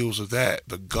on the heels of that,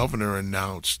 the governor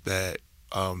announced that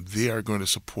they are going to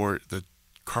support the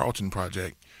Carlton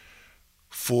project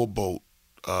full boat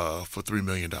for $3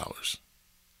 million.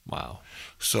 Wow.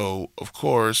 So, of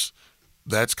course,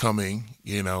 that's coming,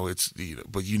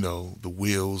 but the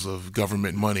wheels of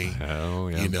government money. Oh,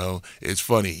 yeah. It's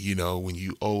funny, when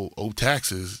you owe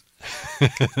taxes,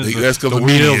 that's because the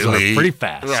wheels are pretty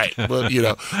fast, right?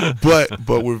 But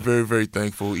but we're very, very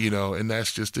thankful, and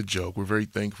that's just a joke. We're very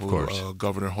thankful,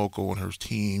 Governor Hochul and her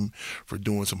team for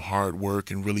doing some hard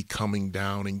work and really coming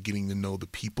down and getting to know the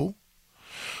people,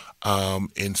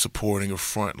 and supporting a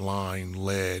frontline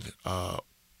led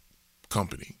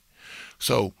company.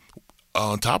 So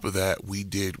on top of that,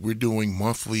 we're doing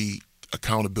monthly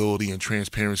accountability and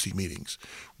transparency meetings,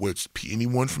 which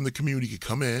anyone from the community could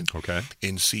come in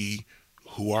and see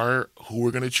who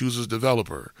we're going to choose as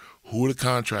developer, who the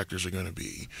contractors are going to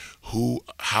be,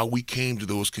 how we came to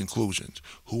those conclusions,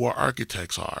 who our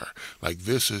architects are. Like,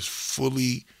 this is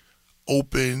fully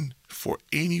open for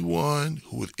anyone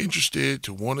who is interested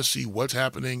to want to see what's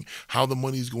happening, how the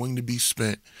money is going to be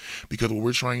spent, because what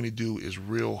we're trying to do is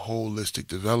real holistic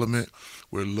development.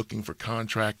 We're looking for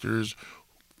contractors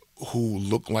who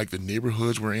look like the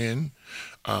neighborhoods we're in.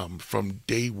 From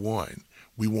day one,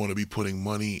 we want to be putting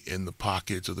money in the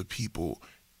pockets of the people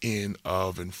in,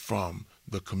 of, and from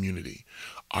the community.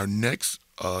 Our next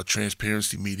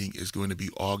transparency meeting is going to be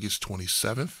August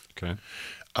 27th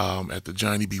at the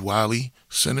Johnny B. Wiley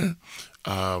Center.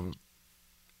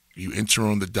 You enter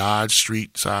on the Dodge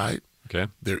Street side.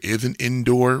 There is an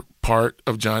indoor part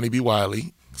of Johnny B.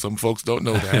 Wiley. Some folks don't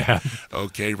know that.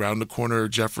 Around the corner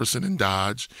of Jefferson and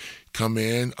Dodge. Come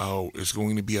in. It's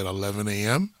going to be at 11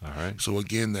 a.m. All right. So,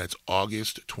 again, that's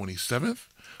August 27th,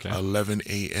 11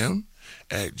 a.m.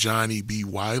 at Johnny B.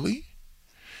 Wiley.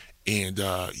 And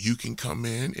you can come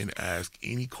in and ask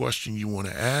any question you want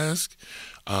to ask.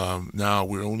 Now,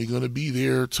 we're only going to be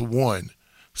there till 1.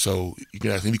 So you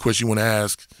can ask any question you want to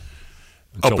ask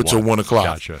up until 1 o'clock.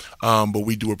 Gotcha. But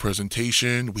we do a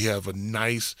presentation. We have a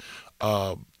nice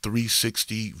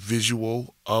 360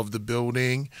 visual of the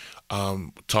building.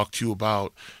 Talk to you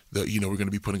about we're going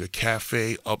to be putting a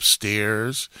cafe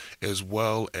upstairs as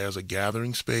well as a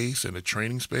gathering space and a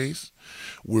training space.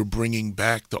 We're bringing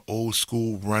back the old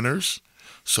school runners.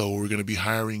 So we're going to be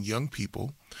hiring young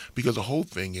people, because the whole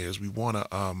thing is we want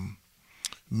to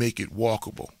make it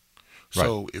walkable.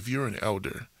 So if you're an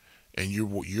elder and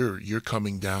you're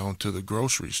coming down to the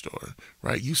grocery store,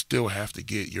 right, you still have to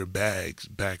get your bags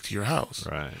back to your house.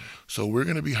 Right. So we're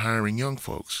going to be hiring young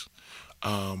folks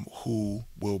who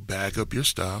will bag up your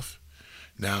stuff.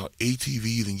 Now,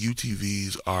 ATVs and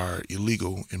UTVs are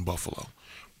illegal in Buffalo,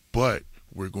 but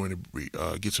we're going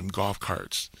to get some golf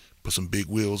carts, put some big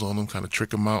wheels on them, kind of trick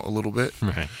them out a little bit.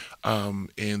 Right. And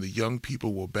the young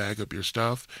people will bag up your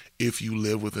stuff if you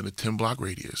live within a 10-block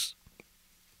radius.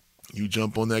 You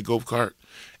jump on that golf cart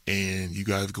and you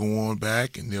guys go on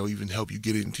back, and they'll even help you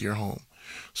get it into your home.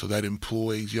 So that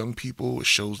employs young people. It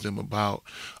shows them about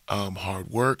hard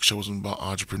work, shows them about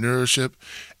entrepreneurship,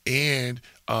 and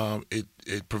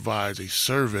it provides a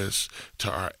service to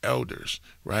our elders,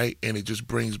 right? And it just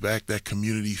brings back that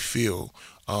community feel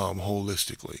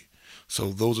holistically.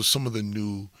 So those are some of the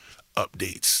new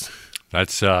updates.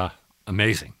 That's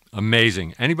amazing.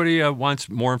 Amazing. Anybody wants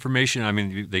more information? I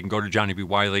mean, they can go to Johnny B.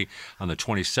 Wiley on the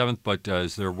 27th, but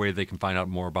is there a way they can find out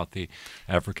more about the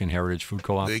African Heritage Food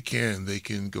Co-op? They can. They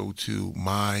can go to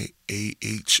myahfc.com,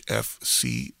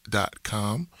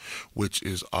 which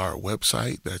is our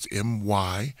website. That's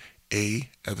MYA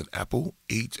as in Apple,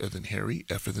 H as in Harry,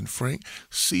 F as in Frank,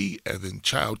 C as in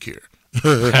childcare.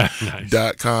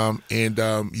 .com. And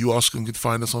you also can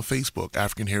find us on Facebook,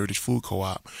 African Heritage Food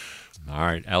Co-op. All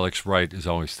right. Alex Wright, as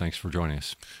always, thanks for joining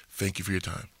us. Thank you for your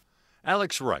time.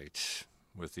 Alex Wright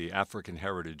with the African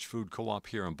Heritage Food Co-op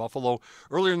here in Buffalo.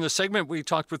 Earlier in the segment, we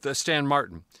talked with Stan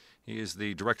Martin. He is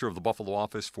the director of the Buffalo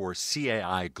office for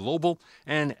CAI Global,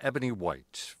 and Ebony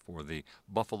White for the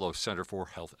Buffalo Center for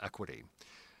Health Equity.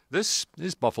 This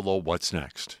is Buffalo What's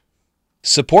Next.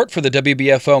 Support for the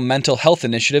WBFO Mental Health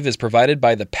Initiative is provided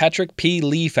by the Patrick P.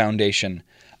 Lee Foundation,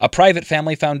 a private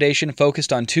family foundation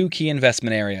focused on two key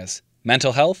investment areas,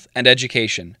 mental health and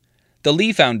education. The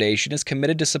Lee Foundation is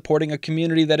committed to supporting a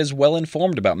community that is well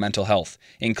informed about mental health,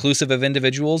 inclusive of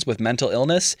individuals with mental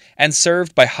illness, and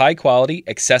served by high-quality,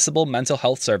 accessible mental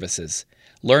health services.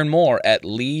 Learn more at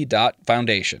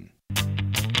lee.foundation.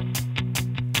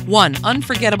 One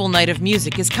unforgettable night of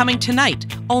music is coming tonight,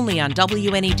 only on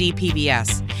WNED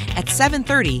PBS. At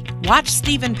 7:30, watch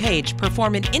Stephen Page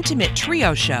perform an intimate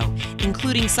trio show,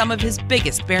 including some of his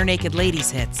biggest Bare Naked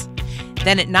Ladies hits.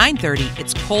 Then at 9:30,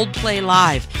 it's Coldplay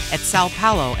Live at Sao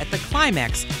Paulo at the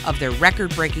climax of their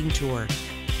record-breaking tour.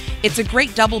 It's a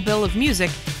great double bill of music,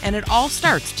 and it all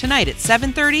starts tonight at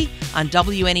 7:30 on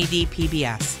WNED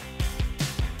PBS.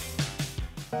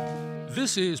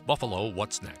 This is Buffalo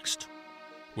What's Next,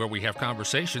 where we have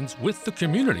conversations with the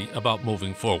community about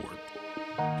moving forward.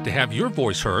 To have your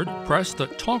voice heard, press the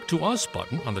Talk to Us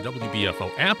button on the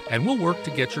WBFO app, and we'll work to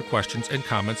get your questions and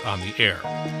comments on the air.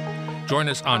 Join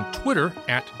us on Twitter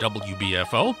at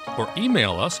WBFO or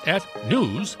email us at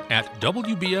news@wbfo.org.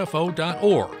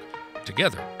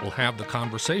 Together, we'll have the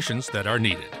conversations that are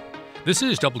needed. This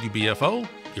is WBFO,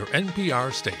 your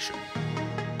NPR station.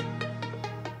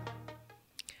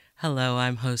 Hello,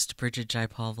 I'm host Brigid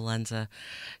Jaipaul-Valenza.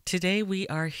 Today we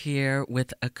are here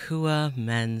with Ekuaa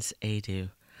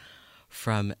Mends-Aidoo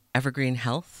from Evergreen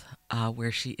Health,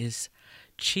 where she is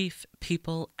Chief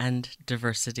People and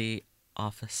Diversity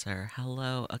Officer.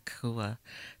 Hello, Ekuaa.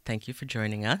 Thank you for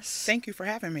joining us. Thank you for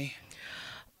having me.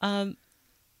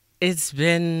 It's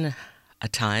been a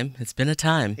time.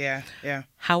 Yeah.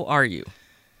 How are you?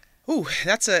 Ooh,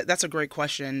 that's a great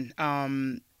question.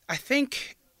 I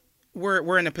think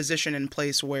we're in a position in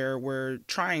place where we're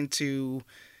trying to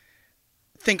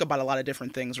think about a lot of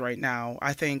different things right now.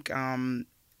 I think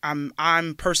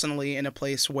I'm personally in a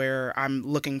place where I'm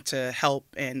looking to help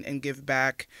and give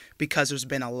back because there's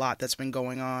been a lot that's been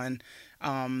going on.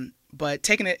 But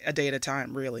taking it a day at a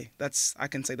time, really. I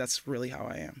can say that's really how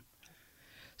I am.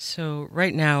 So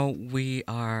right now we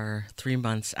are 3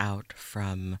 months out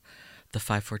from the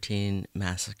 514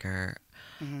 massacre.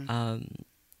 Mm-hmm.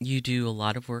 You do a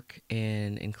lot of work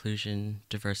in inclusion,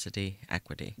 diversity,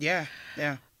 equity. Yeah.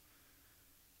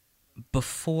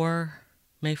 Before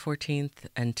May 14th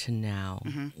and to now,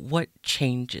 what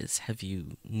changes have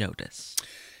you noticed?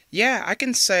 Yeah, I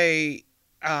can say,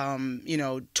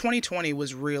 2020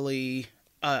 was really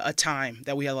a time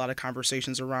that we had a lot of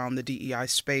conversations around the DEI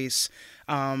space.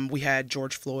 We had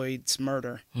George Floyd's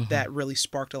murder that really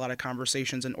sparked a lot of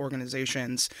conversations and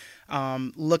organizations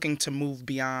looking to move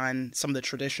beyond some of the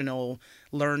traditional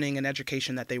learning and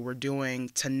education that they were doing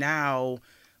to now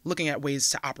looking at ways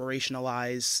to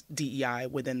operationalize DEI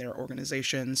within their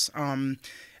organizations.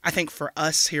 I think for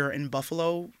us here in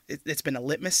Buffalo, it's been a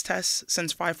litmus test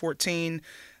since 514.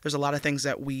 There's a lot of things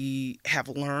that we have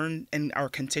learned and are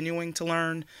continuing to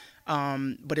learn,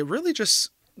 but it really just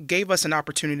gave us an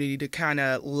opportunity to kind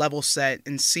of level set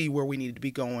and see where we needed to be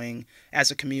going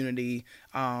as a community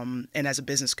and as a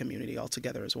business community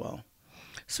altogether as well.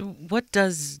 So what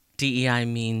does DEI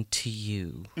mean to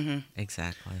you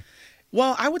exactly?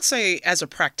 Well, I would say as a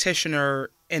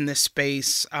practitioner in this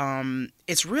space,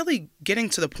 it's really getting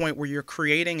to the point where you're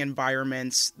creating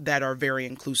environments that are very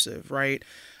inclusive, right?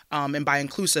 And by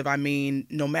inclusive, I mean,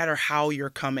 no matter how you're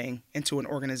coming into an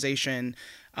organization,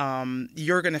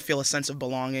 you're going to feel a sense of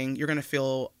belonging. You're going to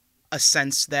feel a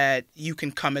sense that you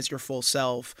can come as your full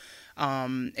self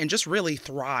and just really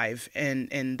thrive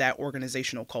in that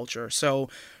organizational culture. So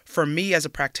for me as a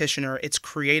practitioner, it's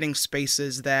creating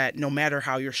spaces that no matter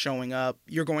how you're showing up,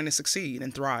 you're going to succeed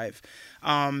and thrive.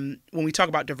 When we talk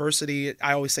about diversity,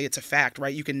 I always say it's a fact,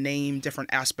 right? You can name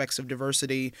different aspects of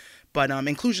diversity, but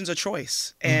inclusion's a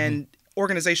choice. And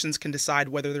organizations can decide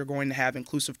whether they're going to have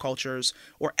inclusive cultures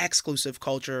or exclusive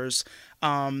cultures,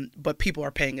 but people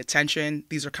are paying attention.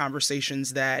 These are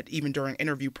conversations that even during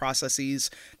interview processes,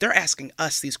 they're asking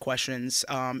us these questions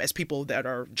as people that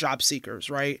are job seekers,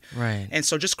 right? Right. And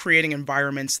so just creating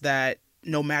environments that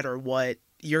no matter what,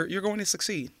 you're going to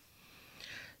succeed.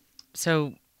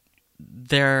 So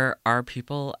there are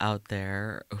people out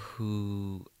there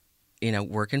who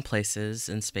work in places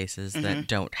and spaces that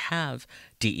don't have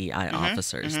DEI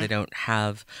officers. They don't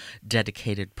have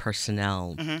dedicated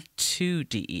personnel to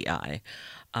DEI.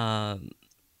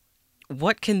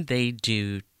 What can they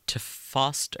do to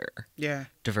foster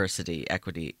diversity,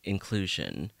 equity,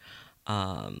 inclusion?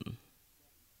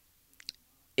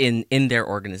 in their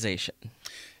organization?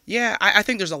 Yeah, I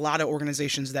think there's a lot of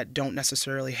organizations that don't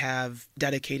necessarily have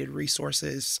dedicated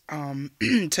resources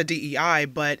to DEI,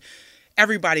 but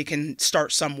everybody can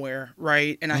start somewhere,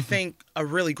 right? And I think a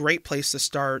really great place to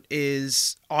start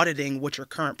is auditing what your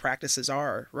current practices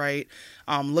are, right?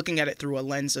 Looking at it through a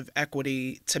lens of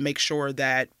equity to make sure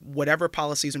that whatever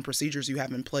policies and procedures you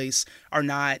have in place are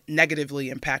not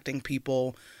negatively impacting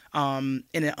people in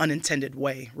an unintended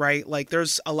way, right? Like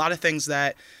there's a lot of things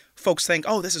that folks think,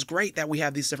 oh, this is great that we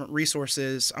have these different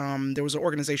resources. There was an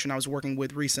organization I was working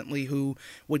with recently who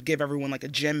would give everyone like a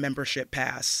gym membership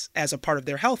pass as a part of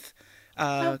their health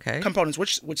components,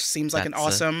 which seems like an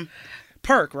awesome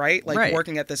perk, right? Like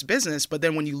working at this business. But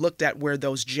then when you looked at where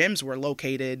those gyms were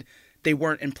located, they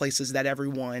weren't in places that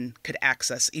everyone could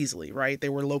access easily, right? They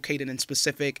were located in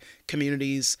specific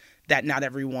communities that not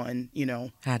everyone,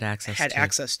 had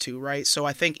access to, right? So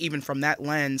I think even from that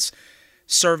lens,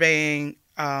 surveying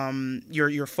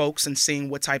your folks and seeing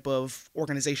what type of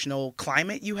organizational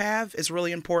climate you have is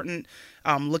really important.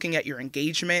 Looking at your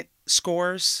engagement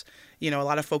scores. A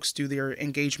lot of folks do their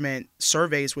engagement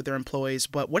surveys with their employees,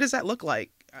 but what does that look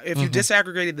like? If you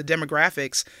disaggregated the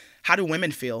demographics, how do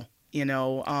women feel?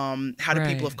 How do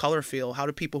people of color feel? How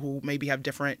do people who maybe have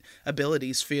different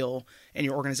abilities feel in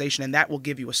your organization? And that will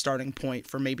give you a starting point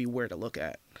for maybe where to look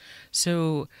at.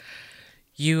 So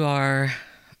you are,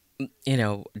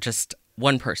 just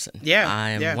one person. Yeah.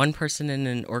 I'm one person in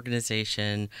an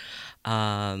organization.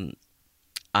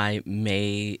 I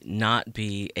may not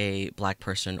be a black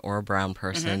person or a brown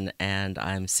person, and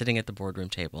I'm sitting at the boardroom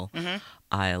table.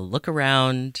 I look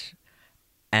around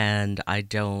and I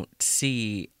don't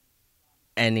see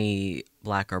any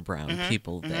black or brown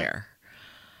people there.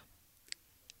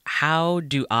 How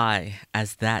do I,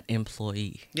 as that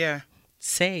employee,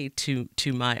 say to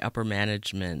my upper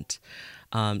management,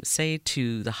 say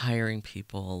to the hiring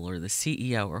people or the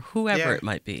CEO or whoever it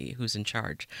might be who's in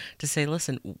charge, to say,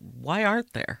 listen, why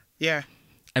aren't there? Yeah.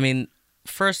 I mean,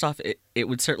 first off, it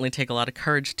would certainly take a lot of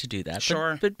courage to do that.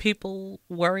 Sure. But people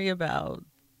worry about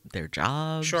their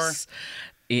jobs. Sure.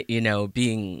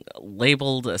 Being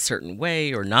labeled a certain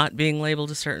way or not being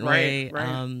labeled a certain way. Right.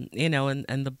 And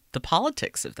the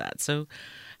politics of that. So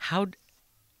how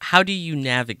do you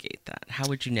navigate that? How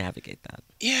would you navigate that?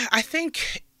 Yeah, I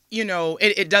think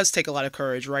it does take a lot of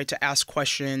courage, right, to ask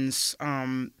questions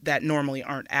that normally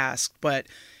aren't asked. But,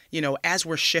 as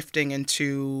we're shifting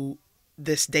into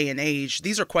this day and age,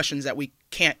 these are questions that we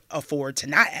can't afford to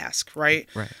not ask, right?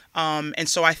 Right. And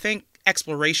so I think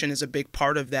exploration is a big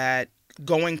part of that,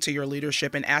 going to your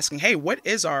leadership and asking, hey, what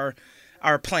is our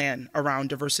plan around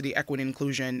diversity, equity, and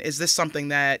inclusion? Is this something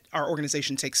that our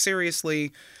organization takes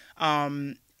seriously?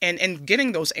 And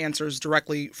getting those answers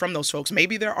directly from those folks.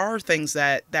 Maybe there are things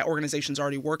that organization's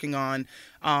already working on,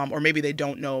 or maybe they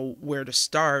don't know where to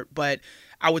start. But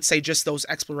I would say just those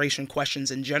exploration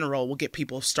questions in general will get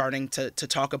people starting to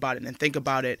talk about it and think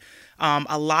about it.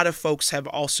 A lot of folks have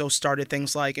also started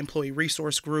things like employee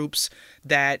resource groups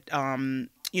that,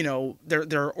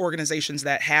 there are organizations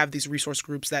that have these resource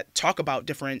groups that talk about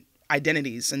different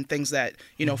identities and things that,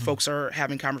 folks are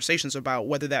having conversations about,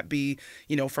 whether that be,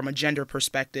 from a gender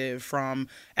perspective, from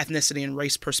ethnicity and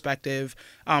race perspective,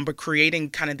 but creating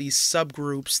kind of these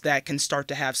subgroups that can start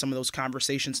to have some of those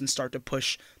conversations and start to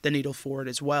push the needle forward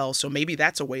as well. So maybe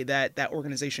that's a way that that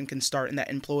organization can start and that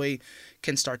employee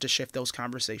can start to shift those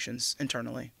conversations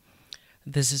internally.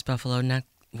 This is Buffalo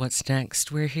What's Next?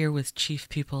 We're here with Chief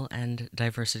People and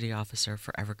Diversity Officer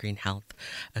for Evergreen Health,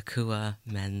 Ekuaa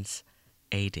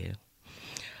Mends-Aidoo.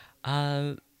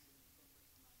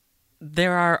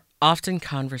 There are often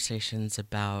conversations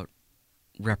about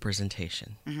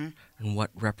representation and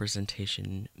what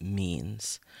representation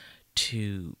means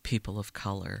to people of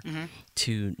color,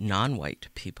 to non-white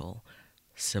people,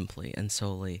 simply and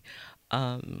solely.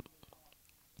 How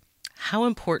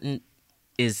important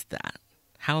is that?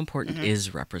 How important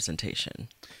is representation?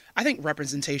 I think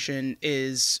representation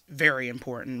is very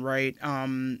important, right?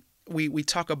 We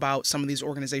talk about some of these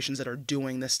organizations that are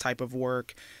doing this type of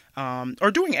work, or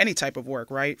doing any type of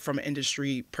work, right, from an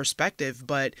industry perspective.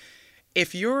 But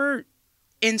if you're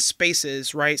in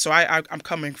spaces, right, so I'm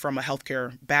coming from a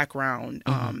healthcare background,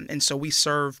 and so we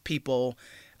serve people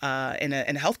in a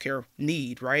healthcare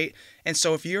need, right? And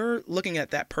so if you're looking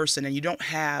at that person and you don't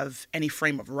have any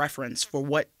frame of reference for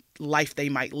what life they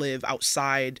might live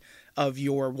outside of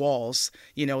your walls,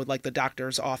 like the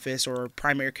doctor's office or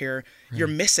primary care, you're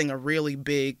missing a really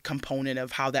big component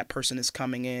of how that person is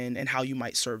coming in and how you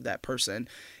might serve that person.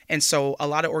 And so a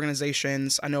lot of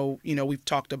organizations, I know, we've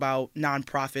talked about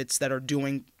nonprofits that are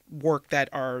doing work that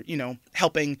are,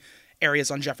 helping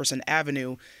areas on Jefferson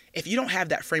Avenue, if you don't have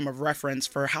that frame of reference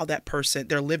for how that person,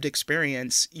 their lived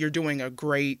experience, you're doing a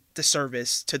great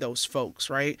disservice to those folks,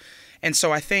 right? And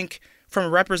so I think from a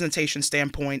representation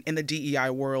standpoint in the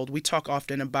DEI world, we talk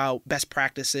often about best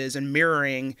practices and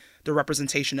mirroring the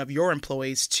representation of your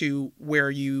employees to where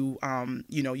you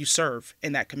serve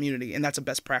in that community. And that's a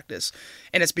best practice.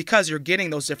 And it's because you're getting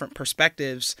those different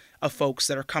perspectives of folks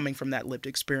that are coming from that lived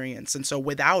experience. And so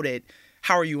without it,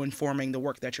 how are you informing the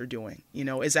work that you're doing?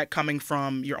 Is that coming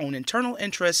from your own internal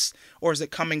interests, or is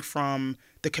it coming from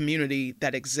the community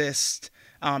that exists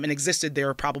and existed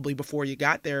there probably before you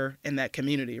got there in that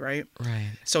community, right?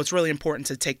 Right. So it's really important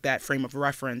to take that frame of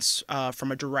reference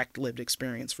from a direct lived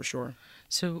experience for sure.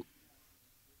 So,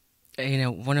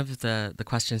 one of the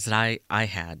questions that I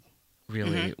had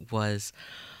really was,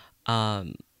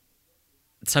 some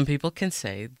people can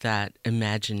say that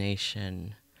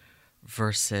imagination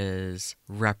versus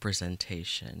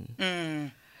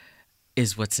representation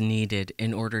is what's needed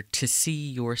in order to see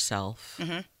yourself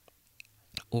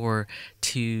or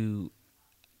to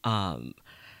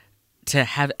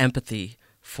have empathy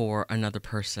for another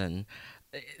person.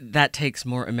 That takes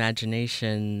more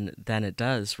imagination than it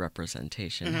does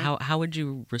representation. How would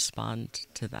you respond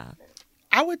to that?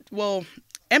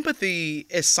 Empathy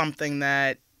is something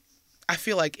that I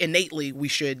feel like innately we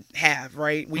should have,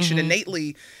 right? We should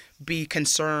innately be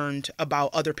concerned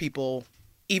about other people,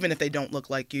 even if they don't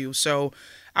look like you. So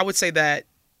I would say that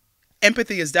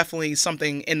empathy is definitely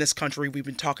something in this country we've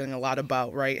been talking a lot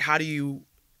about, right? How do you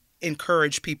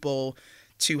encourage people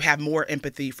to have more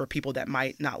empathy for people that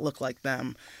might not look like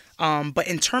them? But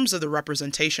in terms of the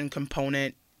representation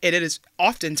component, it is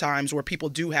oftentimes where people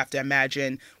do have to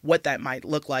imagine what that might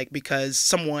look like because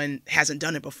someone hasn't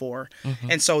done it before.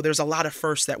 And so there's a lot of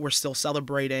firsts that we're this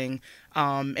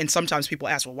sometimes people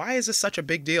ask, well, why is this such a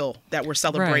big deal that we're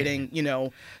celebrating,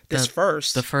 this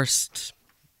first? The first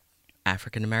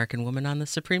African-American woman on the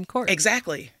Supreme Court.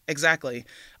 Exactly.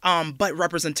 But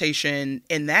representation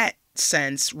in that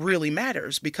sense really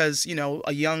matters because,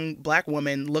 a young black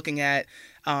woman looking at,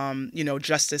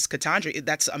 Justice Ketanji,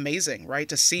 that's amazing, right?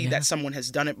 To see that someone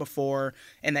has done it before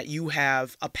and that you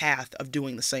have a path of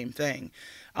doing the same thing.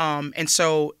 And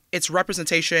so it's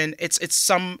representation, it's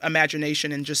some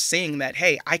imagination and just seeing that,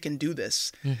 hey, I can do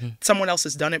this. Someone else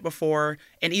has done it before.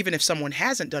 And even if someone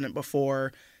hasn't done it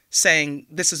before, saying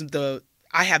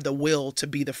I have the will to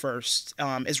be the first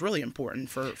is really important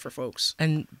for folks.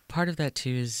 And part of that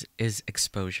too is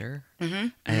exposure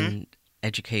and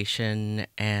education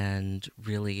and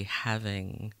really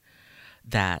having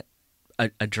that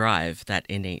a drive, that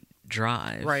innate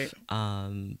drive. Right.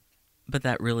 But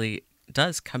that really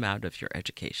does come out of your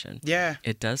education. Yeah.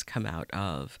 It does come out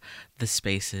of the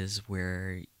spaces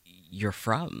where you're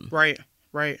from. Right.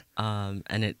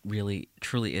 And it really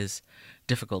truly is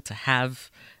difficult to have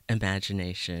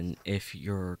imagination if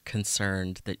you're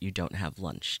concerned that you don't have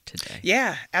lunch today.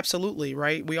 Yeah, absolutely,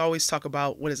 right? We always talk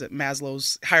about,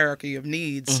 Maslow's hierarchy of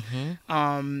needs.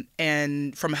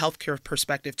 And from a healthcare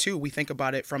perspective, too, we think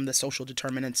about it from the social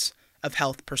determinants of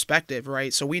health perspective,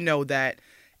 right? So we know that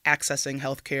accessing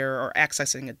healthcare or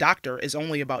accessing a doctor is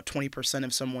only about 20%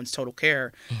 of someone's total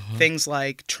care. Things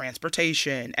like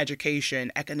transportation,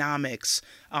 education, economics,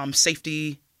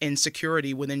 safety and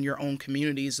security within your own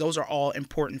communities, those are all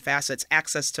important facets.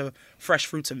 Access to fresh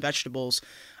fruits and vegetables.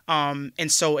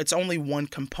 And so it's only one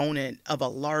component of a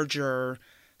larger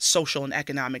social and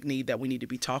economic need that we need to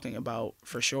be talking about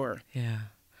for sure. Yeah.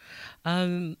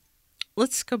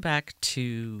 Let's go back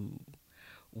to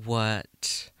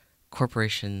what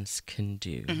corporations can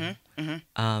do.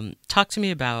 Talk to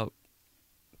me about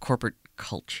corporate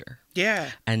culture.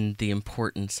 Yeah. And the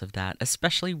importance of that,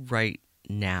 especially right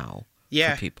now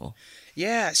for people.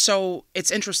 Yeah. So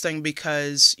it's interesting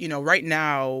because, right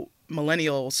now,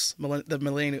 millennial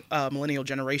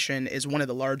generation is one of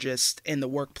the largest in the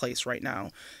workplace right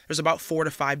now. There's about 4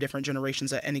 to 5 different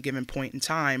generations at any given point in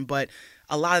time. But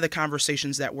a lot of the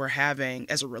conversations that we're having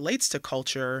as it relates to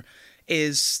culture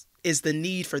is the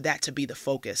need for that to be the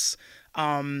focus.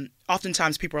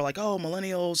 Oftentimes people are like, oh,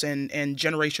 millennials and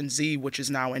Generation Z, which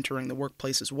is now entering the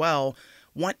workplace as well,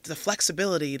 want the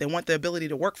flexibility. They want the ability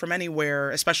to work from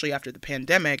anywhere, especially after the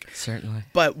pandemic. Certainly.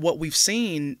 But what we've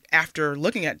seen after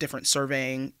looking at different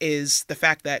surveying is the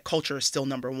fact that culture is still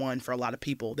number one for a lot of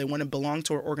people. They want to belong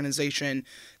to an organization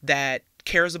that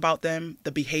cares about them,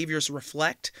 the behaviors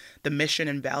reflect the mission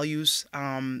and values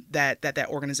that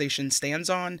organization stands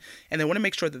on, and they want to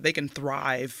make sure that they can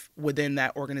thrive within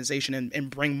that organization and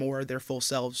bring more of their full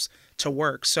selves to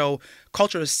work. So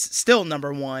culture is still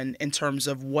number one in terms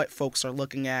of what folks are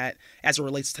looking at as it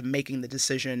relates to making the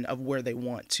decision of where they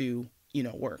want to,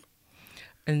 work.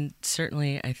 And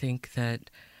certainly I think that,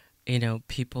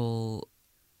 people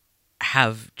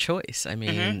have choice. I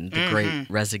mean, the Great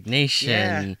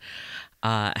Resignation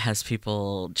has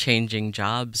people changing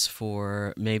jobs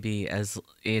for maybe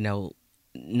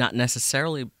not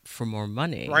necessarily for more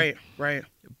money. Right.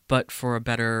 But for a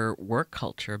better work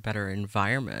culture, a better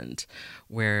environment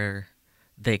where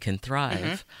they can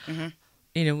thrive.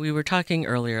 We were talking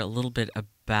earlier a little bit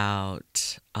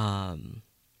about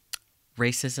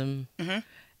racism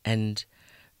and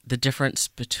the difference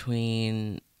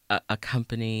between a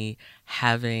company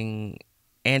having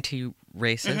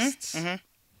anti-racists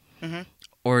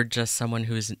or just someone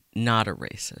who's not a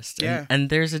racist. And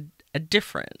there's a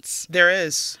difference. There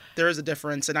is a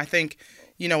difference. And I think,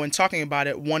 in talking about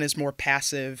it, one is more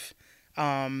passive,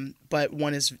 but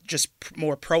one is just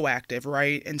more proactive,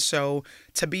 right? And so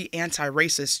to be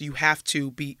anti-racist, you have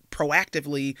to be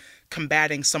proactively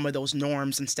combating some of those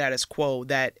norms and status quo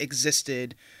that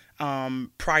existed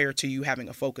prior to you having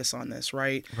a focus on this,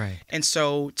 right? Right. And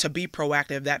so to be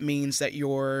proactive, that means that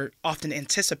you're often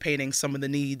anticipating some of the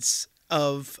needs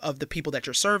of the people that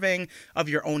you're serving, of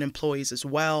your own employees as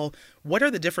well. What are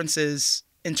the differences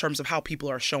in terms of how people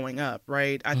are showing up,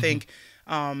 right? I think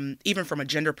even from a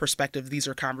gender perspective, these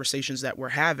are conversations that we're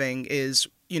having is,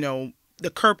 the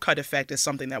curb cut effect is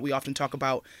something that we often talk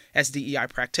about as DEI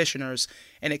practitioners.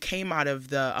 And it came out of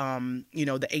the,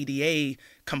 the ADA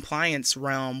compliance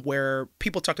realm where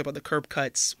people talked about the curb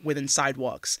cuts within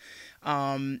sidewalks.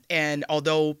 And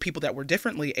although people that were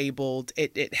differently abled,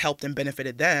 it helped and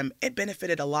benefited them, it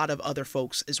benefited a lot of other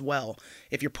folks as well.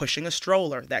 If you're pushing a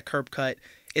stroller, that curb cut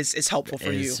is helpful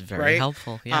for you, It's very right?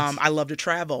 helpful, yes. I love to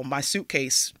travel.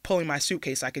 Pulling my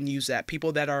suitcase, I can use that.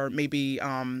 People that are maybe,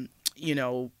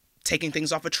 taking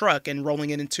things off a truck and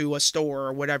rolling it into a store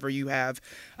or whatever you have,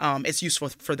 it's useful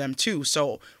for them too.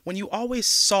 So when you always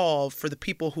solve for the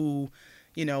people who,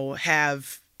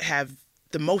 have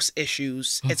the most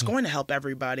issues, it's going to help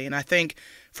everybody. And I think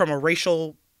from a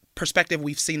racial perspective,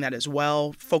 we've seen that as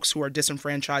well. Folks who are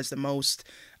disenfranchised the most,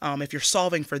 if you're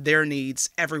solving for their needs,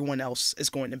 everyone else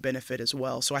is going to benefit as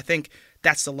well. So I think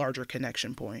that's the larger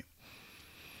connection point.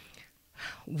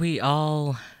 We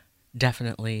all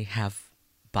definitely have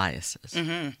biases.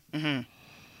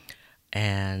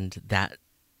 And that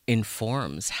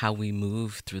informs how we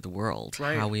move through the world,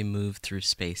 how we move through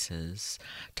spaces.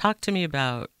 Talk to me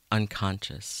about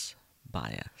unconscious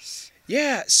bias.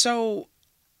 Yeah, so,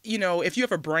 if you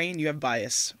have a brain, you have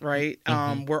bias, right?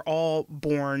 We're all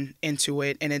born into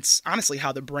it, and it's honestly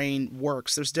how the brain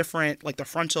works. There's different, like the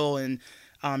frontal and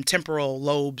temporal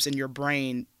lobes in your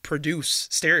brain produce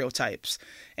stereotypes.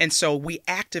 And so we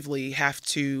actively have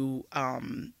to,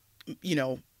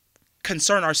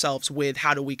 concern ourselves with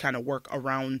how do we kind of work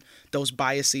around those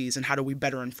biases and how do we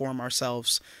better inform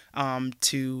ourselves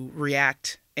to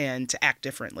react and to act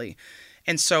differently.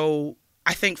 And so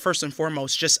I think first and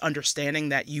foremost, just understanding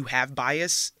that you have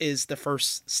bias is the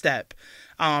first step.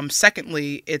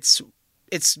 Secondly, it's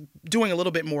doing a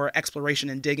little bit more exploration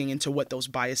and digging into what those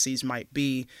biases might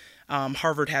be.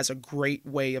 Harvard has a great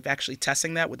way of actually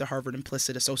testing that with the Harvard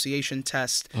Implicit Association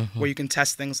test, where you can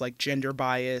test things like gender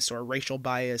bias or racial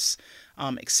bias,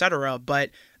 etc.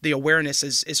 But the awareness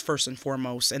is first and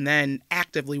foremost, and then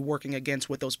actively working against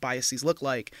what those biases look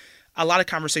like. A lot of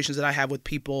conversations that I have with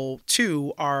people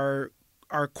too are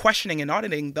questioning and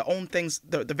auditing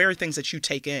the very things that you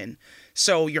take in.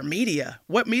 So your media,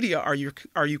 what media are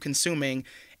you consuming,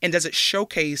 and does it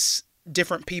showcase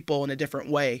different people in a different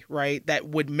way, right? That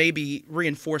would maybe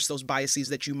reinforce those biases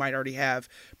that you might already have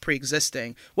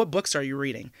pre-existing. What books are you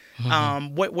reading?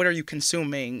 What are you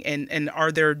consuming? And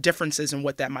are there differences in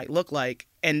what that might look like?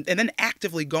 And then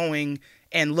actively going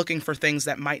and looking for things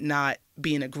that might not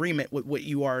be in agreement with what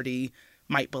you already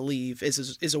might believe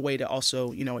is a way to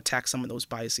also, attack some of those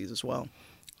biases as well.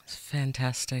 It's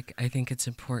fantastic. I think it's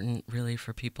important really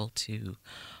for people to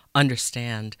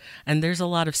understand, and there's a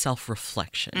lot of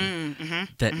self-reflection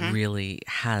that really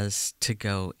has to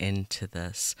go into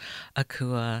this.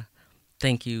 Ekuaa,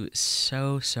 thank you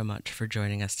so much for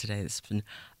joining us today. It's been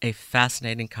a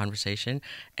fascinating conversation,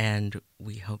 and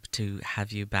we hope to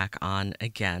have you back on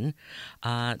again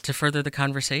to further the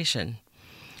conversation.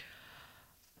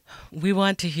 We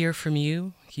want to hear from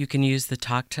you. You can use the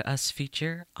Talk to Us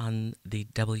feature on the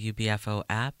WBFO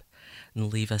app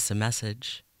and leave us a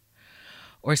message,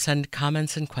 or send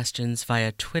comments and questions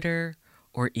via Twitter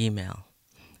or email.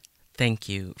 Thank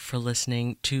you for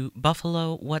listening to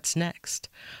Buffalo What's Next,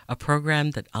 a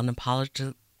program that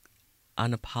unapologetically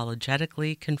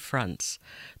confronts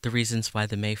the reasons why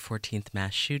the May 14th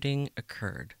mass shooting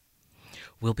occurred.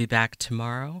 We'll be back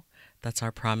tomorrow That's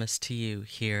our promise to you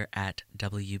here at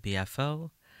WBFO,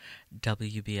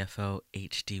 WBFO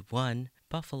HD1,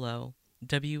 Buffalo,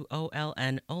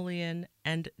 WOLN Olean,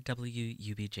 and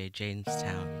WUBJ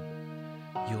Jamestown,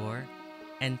 your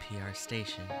NPR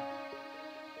station.